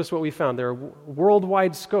 Notice what we found. They're a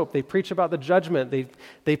worldwide scope. They preach about the judgment.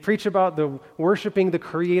 They preach about the worshiping the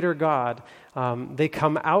Creator God. They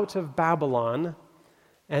come out of Babylon,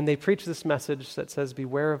 and they preach this message that says,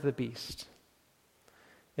 beware of the beast.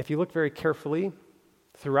 If you look very carefully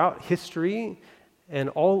throughout history and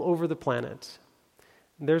all over the planet,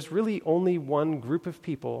 there's really only one group of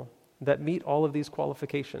people that meet all of these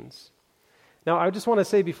qualifications. Now, I just want to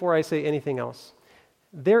say before I say anything else,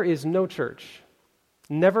 there is no church,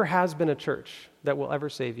 never has been a church that will ever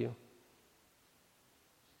save you.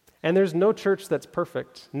 And there's no church that's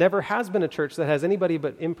perfect. Never has been a church that has anybody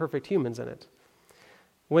but imperfect humans in it.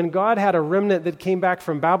 When God had a remnant that came back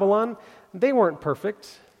from Babylon, they weren't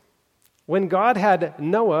perfect. When God had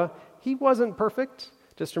Noah, he wasn't perfect.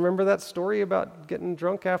 Just remember that story about getting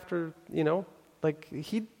drunk after,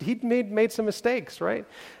 he'd made some mistakes, right?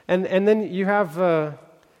 And then you have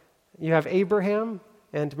Abraham,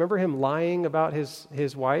 and remember him lying about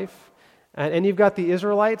his wife? And you've got the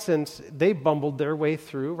Israelites, and they bumbled their way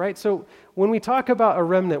through, right? So when we talk about a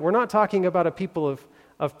remnant, we're not talking about a people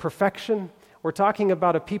of perfection. We're talking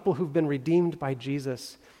about a people who've been redeemed by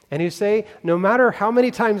Jesus, and who say, no matter how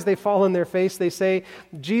many times they fall on their face, they say,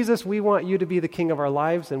 Jesus, we want you to be the king of our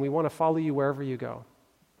lives, and we want to follow you wherever you go.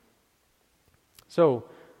 So,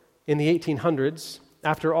 in the 1800s,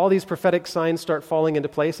 after all these prophetic signs start falling into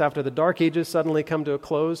place, after the Dark Ages suddenly come to a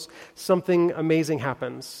close, something amazing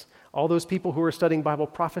happens. All those people who are studying Bible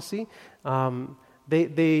prophecy,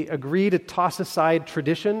 they agree to toss aside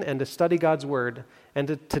tradition and to study God's Word and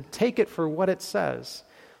to take it for what it says.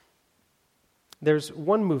 There's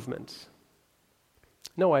one movement.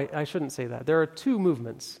 No, I shouldn't say that. There are two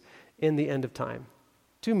movements in the end of time.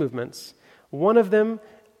 Two movements. One of them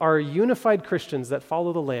are unified Christians that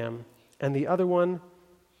follow the Lamb, and the other one,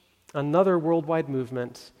 another worldwide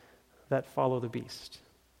movement that follow the beast.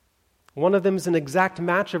 One of them is an exact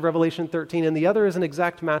match of Revelation 13, and the other is an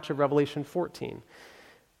exact match of Revelation 14.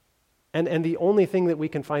 And the only thing that we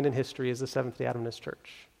can find in history is the Seventh-day Adventist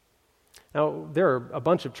Church. Now, there are a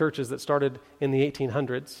bunch of churches that started in the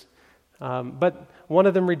 1800s, but one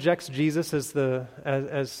of them rejects Jesus as the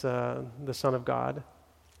Son of God.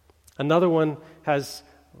 Another one has,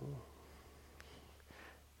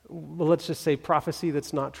 well, let's just say prophecy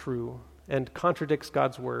that's not true and contradicts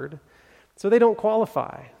God's Word, so they don't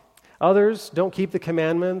qualify. Others don't keep the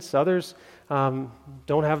commandments. Others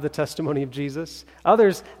don't have the testimony of Jesus.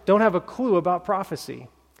 Others don't have a clue about prophecy.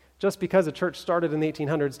 Just because a church started in the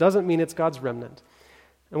 1800s doesn't mean it's God's remnant.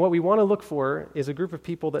 And what we want to look for is a group of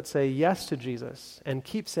people that say yes to Jesus and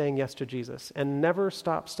keep saying yes to Jesus and never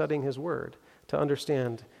stop studying His Word to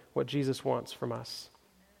understand what Jesus wants from us.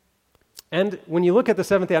 And when you look at the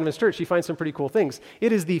Seventh-day Adventist Church, you find some pretty cool things.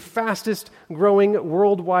 It is the fastest growing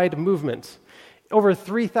worldwide movement. Over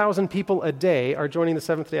 3,000 people a day are joining the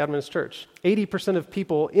Seventh-day Adventist Church. 80% of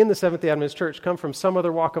people in the Seventh-day Adventist Church come from some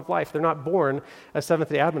other walk of life. They're not born as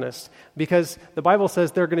Seventh-day Adventists because the Bible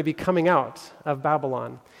says they're going to be coming out of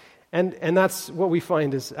Babylon. And that's what we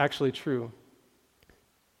find is actually true.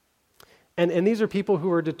 And these are people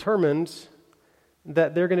who are determined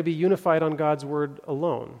that they're going to be unified on God's Word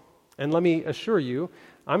alone. And let me assure you,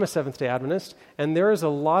 I'm a Seventh-day Adventist, and there is a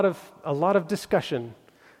lot of discussion.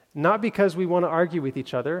 Not because we want to argue with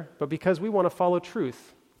each other, but because we want to follow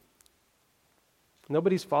truth.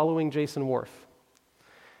 Nobody's following Jason Wharf.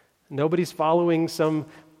 Nobody's following some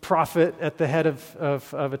prophet at the head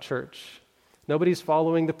of a church. Nobody's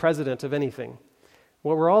following the president of anything.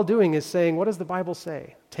 What we're all doing is saying, what does the Bible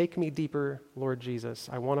say? Take me deeper, Lord Jesus.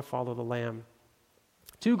 I want to follow the Lamb.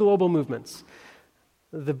 Two global movements.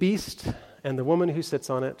 The beast and the woman who sits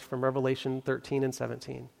on it from Revelation 13 and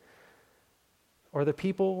 17. Or the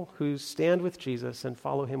people who stand with Jesus and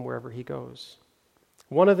follow Him wherever He goes.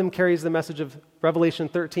 One of them carries the message of Revelation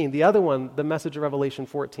 13. The other one, the message of Revelation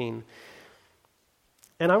 14.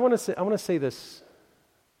 And I want to say this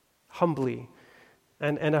humbly,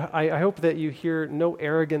 and I hope that you hear no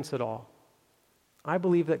arrogance at all. I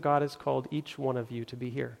believe that God has called each one of you to be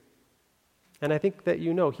here. And I think that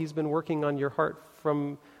you know He's been working on your heart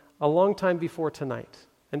from a long time before tonight.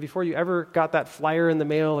 And before you ever got that flyer in the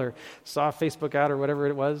mail or saw a Facebook ad or whatever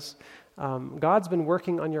it was, God's been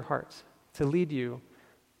working on your heart to lead you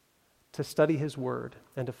to study His Word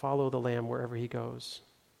and to follow the Lamb wherever He goes.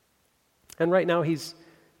 And right now He's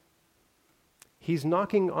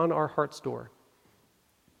knocking on our heart's door.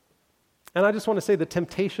 And I just want to say the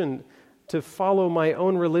temptation to follow my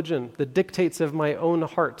own religion, the dictates of my own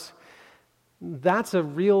heart, that's a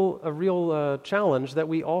real challenge that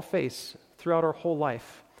we all face throughout our whole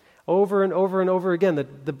life. Over and over and over again,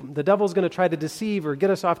 the devil's going to try to deceive or get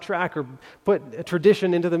us off track or put a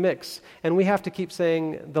tradition into the mix. And we have to keep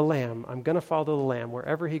saying, the Lamb, I'm going to follow the Lamb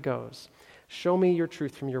wherever he goes. Show me your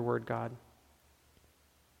truth from your word, God.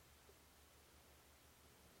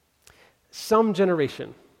 Some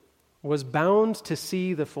generation was bound to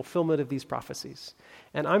see the fulfillment of these prophecies.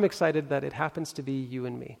 And I'm excited that it happens to be you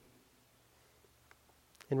and me.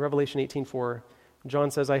 In Revelation 18:4,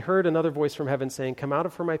 John says, I heard another voice from heaven saying, come out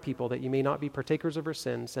of her, my people, that you may not be partakers of her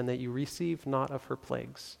sins, and that you receive not of her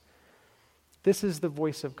plagues. This is the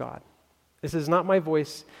voice of God. This is not my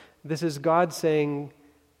voice. This is God saying,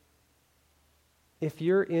 if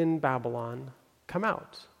you're in Babylon, come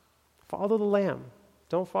out. Follow the Lamb.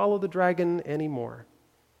 Don't follow the dragon anymore.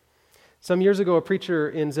 Some years ago, a preacher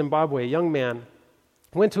in Zimbabwe, a young man,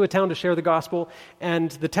 went to a town to share the gospel,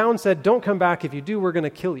 and the town said, don't come back. If you do, we're going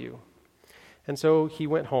to kill you. And so he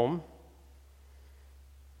went home,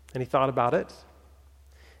 and he thought about it.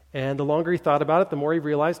 And the longer he thought about it, the more he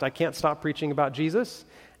realized, I can't stop preaching about Jesus.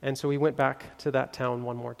 And so he went back to that town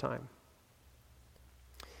one more time.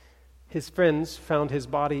 His friends found his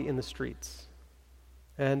body in the streets.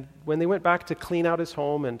 And when they went back to clean out his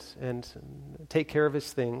home and take care of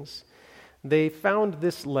his things, they found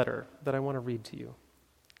this letter that I want to read to you.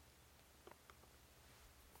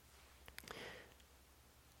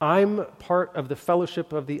 I'm part of the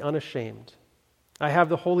fellowship of the unashamed. I have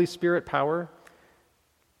the Holy Spirit power.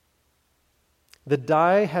 The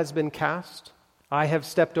die has been cast. I have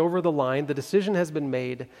stepped over the line. The decision has been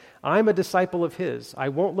made. I'm a disciple of his. I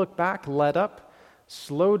won't look back, let up,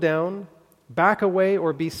 slow down, back away,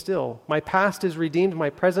 or be still. My past is redeemed. My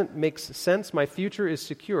present makes sense. My future is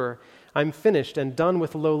secure. I'm finished and done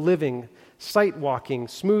with low living, sight walking,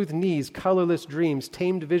 smooth knees, colorless dreams,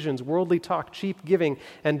 tamed visions, worldly talk, cheap giving,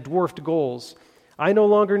 and dwarfed goals. I no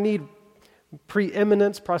longer need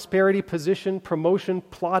preeminence, prosperity, position, promotion,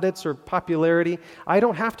 plaudits, or popularity. I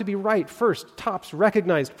don't have to be right, first, tops,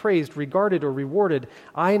 recognized, praised, regarded, or rewarded.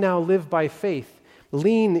 I now live by faith,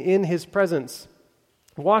 lean in his presence,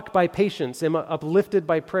 walk by patience, am uplifted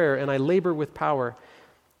by prayer, and I labor with power.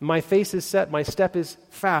 My face is set, my step is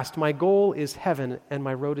fast, my goal is heaven, and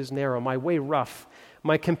my road is narrow, my way rough.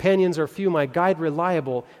 My companions are few, my guide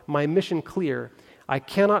reliable, my mission clear. I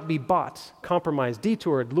cannot be bought, compromised,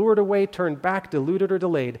 detoured, lured away, turned back, deluded, or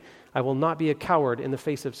delayed. I will not be a coward in the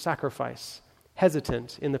face of sacrifice,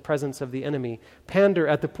 hesitant in the presence of the enemy, pander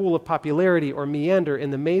at the pool of popularity, or meander in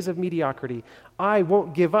the maze of mediocrity. I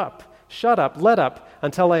won't give up, shut up, let up,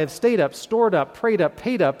 until I have stayed up, stored up, prayed up,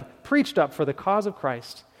 paid up, preached up for the cause of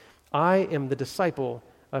Christ. I am the disciple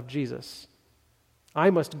of Jesus. I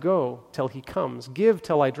must go till he comes, give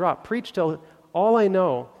till I drop, preach till all I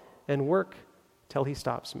know, and work till he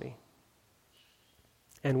stops me.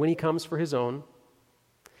 And when he comes for his own,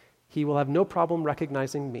 he will have no problem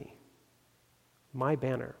recognizing me. My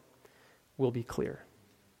banner will be clear.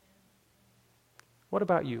 What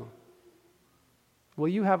about you? Will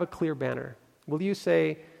you have a clear banner? Will you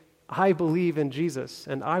say, I believe in Jesus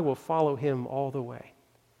and I will follow him all the way?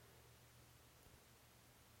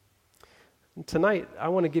 Tonight, I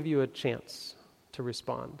want to give you a chance to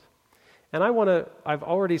respond. And I've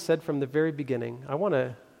already said from the very beginning, I want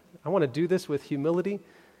to do this with humility.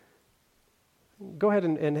 Go ahead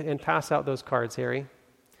and pass out those cards, Harry.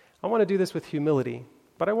 I want to do this with humility,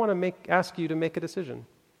 but I want to ask you to make a decision.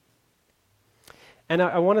 And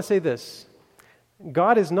I want to say this.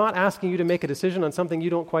 God is not asking you to make a decision on something you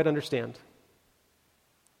don't quite understand.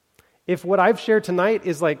 If what I've shared tonight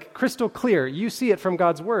is like crystal clear, you see it from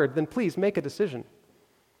God's word, then please make a decision.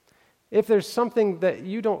 If there's something that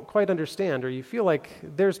you don't quite understand, or you feel like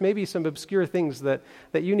there's maybe some obscure things that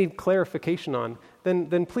you need clarification on,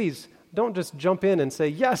 then please don't just jump in and say,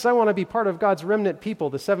 yes, I want to be part of God's remnant people,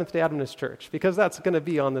 the Seventh-day Adventist Church, because that's going to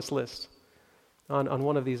be on this list, on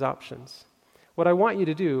one of these options. What I want you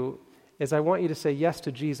to do is I want you to say yes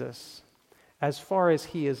to Jesus as far as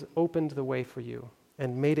he has opened the way for you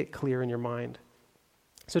and made it clear in your mind.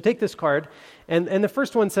 So take this card, and the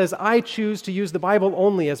first one says, I choose to use the Bible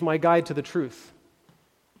only as my guide to the truth.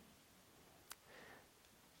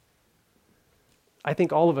 I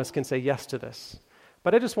think all of us can say yes to this,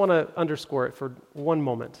 but I just want to underscore it for one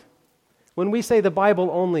moment. When we say the Bible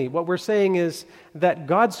only, what we're saying is that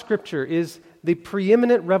God's Scripture is the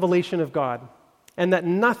preeminent revelation of God, and that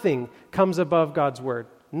nothing comes above God's Word.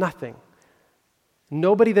 Nothing.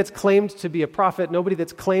 Nobody that's claimed to be a prophet, nobody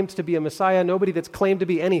that's claimed to be a Messiah, nobody that's claimed to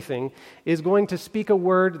be anything is going to speak a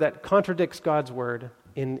word that contradicts God's word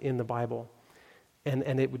in the Bible.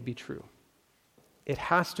 And it would be true. It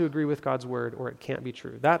has to agree with God's word or it can't be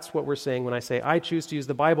true. That's what we're saying when I say, I choose to use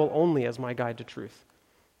the Bible only as my guide to truth.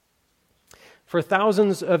 For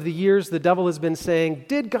thousands of the years, the devil has been saying,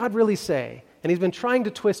 did God really say? And he's been trying to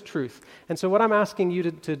twist truth. And so what I'm asking you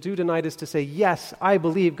to do tonight is to say, yes, I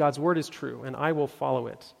believe God's word is true, and I will follow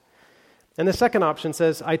it. And the second option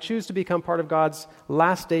says, I choose to become part of God's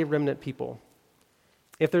last day remnant people.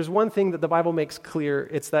 If there's one thing that the Bible makes clear,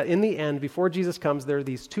 it's that in the end, before Jesus comes, there are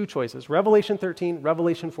these two choices, Revelation 13,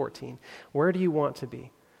 Revelation 14. Where do you want to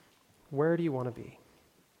be? Where do you want to be?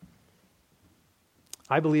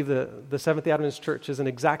 I believe the Seventh-day Adventist Church is an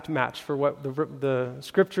exact match for what the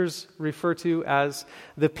Scriptures refer to as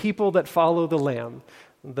the people that follow the Lamb,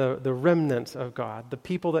 the remnant of God, the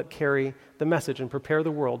people that carry the message and prepare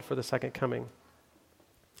the world for the second coming.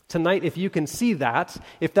 Tonight, if you can see that,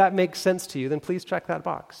 if that makes sense to you, then please check that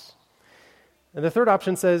box. And the third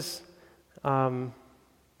option says,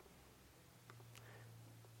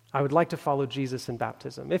 I would like to follow Jesus in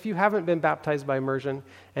baptism. If you haven't been baptized by immersion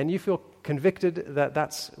and you feel convicted that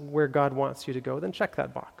that's where God wants you to go, then check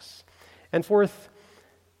that box. And fourth,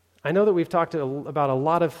 I know that we've talked about a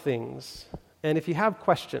lot of things, and if you have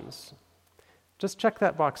questions, just check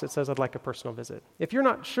that box that says, I'd like a personal visit. If you're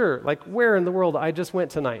not sure, like where in the world I just went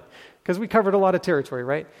tonight, because we covered a lot of territory,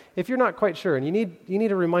 right? If you're not quite sure and you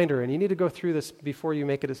need a reminder and you need to go through this before you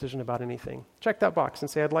make a decision about anything, check that box and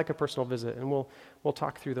say, I'd like a personal visit, and we'll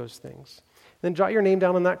talk through those things. Then jot your name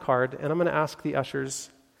down on that card, and I'm going to ask the ushers.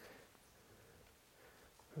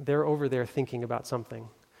 They're over there thinking about something.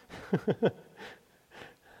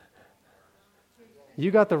 You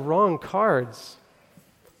got the wrong cards.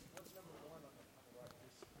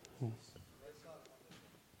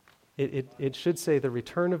 It should say the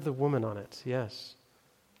return of the woman on it, yes.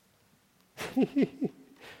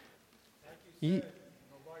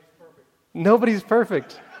 Nobody's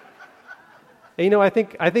perfect. And I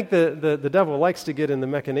think the devil likes to get in the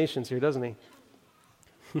machinations here, doesn't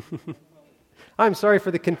he? I'm sorry for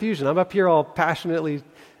the confusion. I'm up here all passionately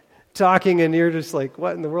talking, and you're just like,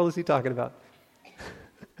 what in the world is he talking about?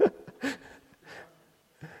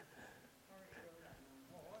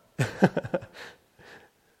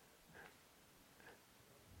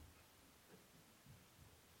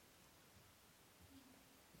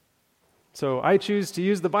 So I choose to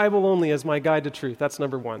use the Bible only as my guide to truth. That's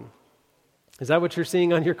number one. Is that what you're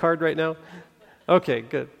seeing on your card right now? Okay,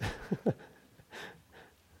 good.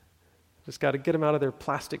 Just got to get them out of their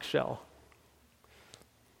plastic shell.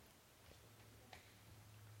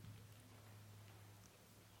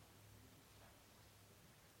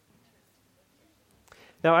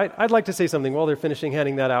 Now, I'd like to say something while they're finishing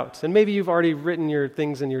handing that out. And maybe you've already written your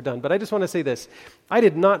things and you're done. But I just want to say this. I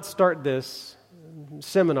did not start this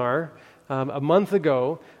seminar a month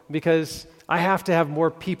ago because I have to have more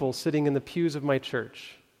people sitting in the pews of my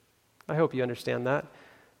church. I hope you understand that.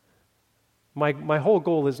 My whole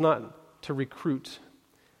goal is not to recruit.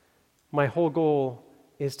 My whole goal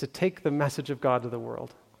is to take the message of God to the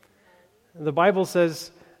world. The Bible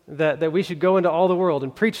says that we should go into all the world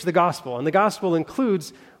and preach the gospel. And the gospel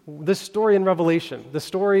includes this story in Revelation, the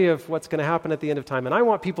story of what's going to happen at the end of time. And I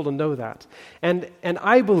want people to know that. And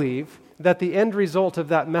I believe that the end result of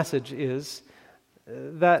that message is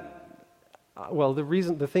that,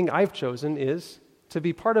 the thing I've chosen is to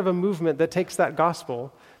be part of a movement that takes that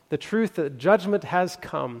gospel, the truth that judgment has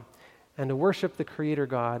come, and to worship the Creator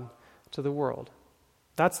God to the world.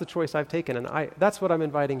 That's the choice I've taken, and that's what I'm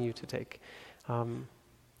inviting you to take.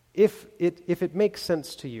 If it makes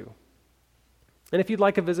sense to you. And if you'd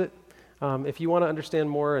like a visit, if you want to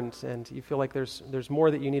understand more and you feel like there's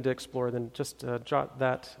more that you need to explore, then just jot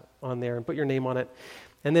that on there and put your name on it.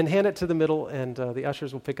 And then hand it to the middle, and the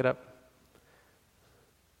ushers will pick it up.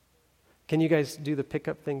 Can you guys do the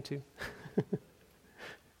pickup thing too?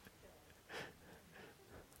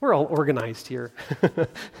 We're all organized here.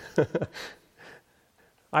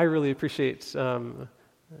 I really appreciate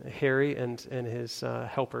Harry and his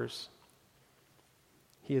helpers.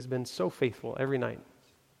 He has been so faithful every night.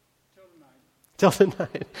 Till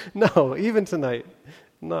tonight. No, even tonight.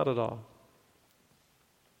 Not at all.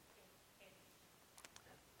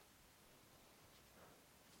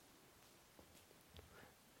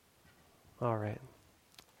 All right.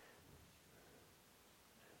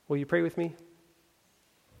 Will you pray with me?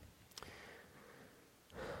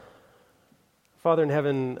 Father in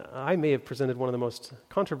heaven, I may have presented one of the most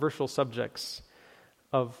controversial subjects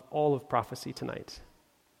of all of prophecy tonight.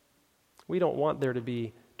 We don't want there to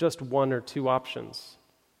be just one or two options.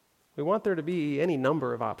 We want there to be any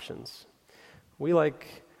number of options. We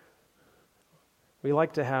like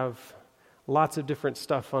to have lots of different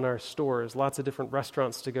stuff on our stores, lots of different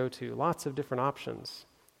restaurants to go to, lots of different options.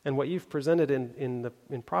 And what you've presented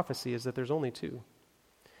in prophecy is that there's only two.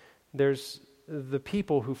 There's the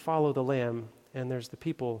people who follow the Lamb, and there's the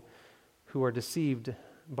people who are deceived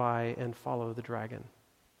by and follow the dragon.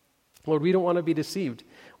 Lord, we don't want to be deceived.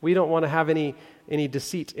 We don't want to have any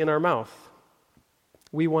deceit in our mouth.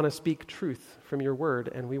 We want to speak truth from your word,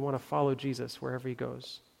 and we want to follow Jesus wherever he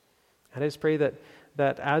goes. And I just pray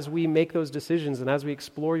that as we make those decisions and as we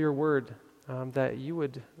explore your word, that you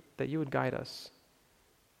would guide us.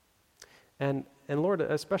 And Lord,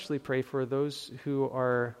 especially pray for those who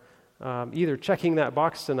are either checking that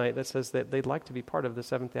box tonight that says that they'd like to be part of the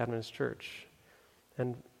Seventh-day Adventist Church,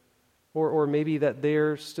 or maybe that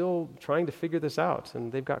they're still trying to figure this out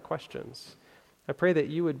and they've got questions. I pray that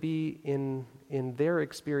you would be in their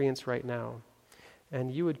experience right now,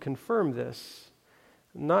 and you would confirm this,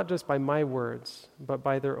 not just by my words, but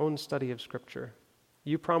by their own study of Scripture.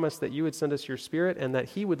 You promised that you would send us your Spirit and that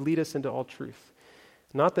he would lead us into all truth.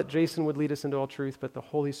 Not that Jason would lead us into all truth, but the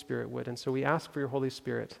Holy Spirit would. And so we ask for your Holy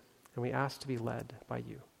Spirit, and we ask to be led by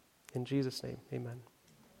you. In Jesus' name, amen.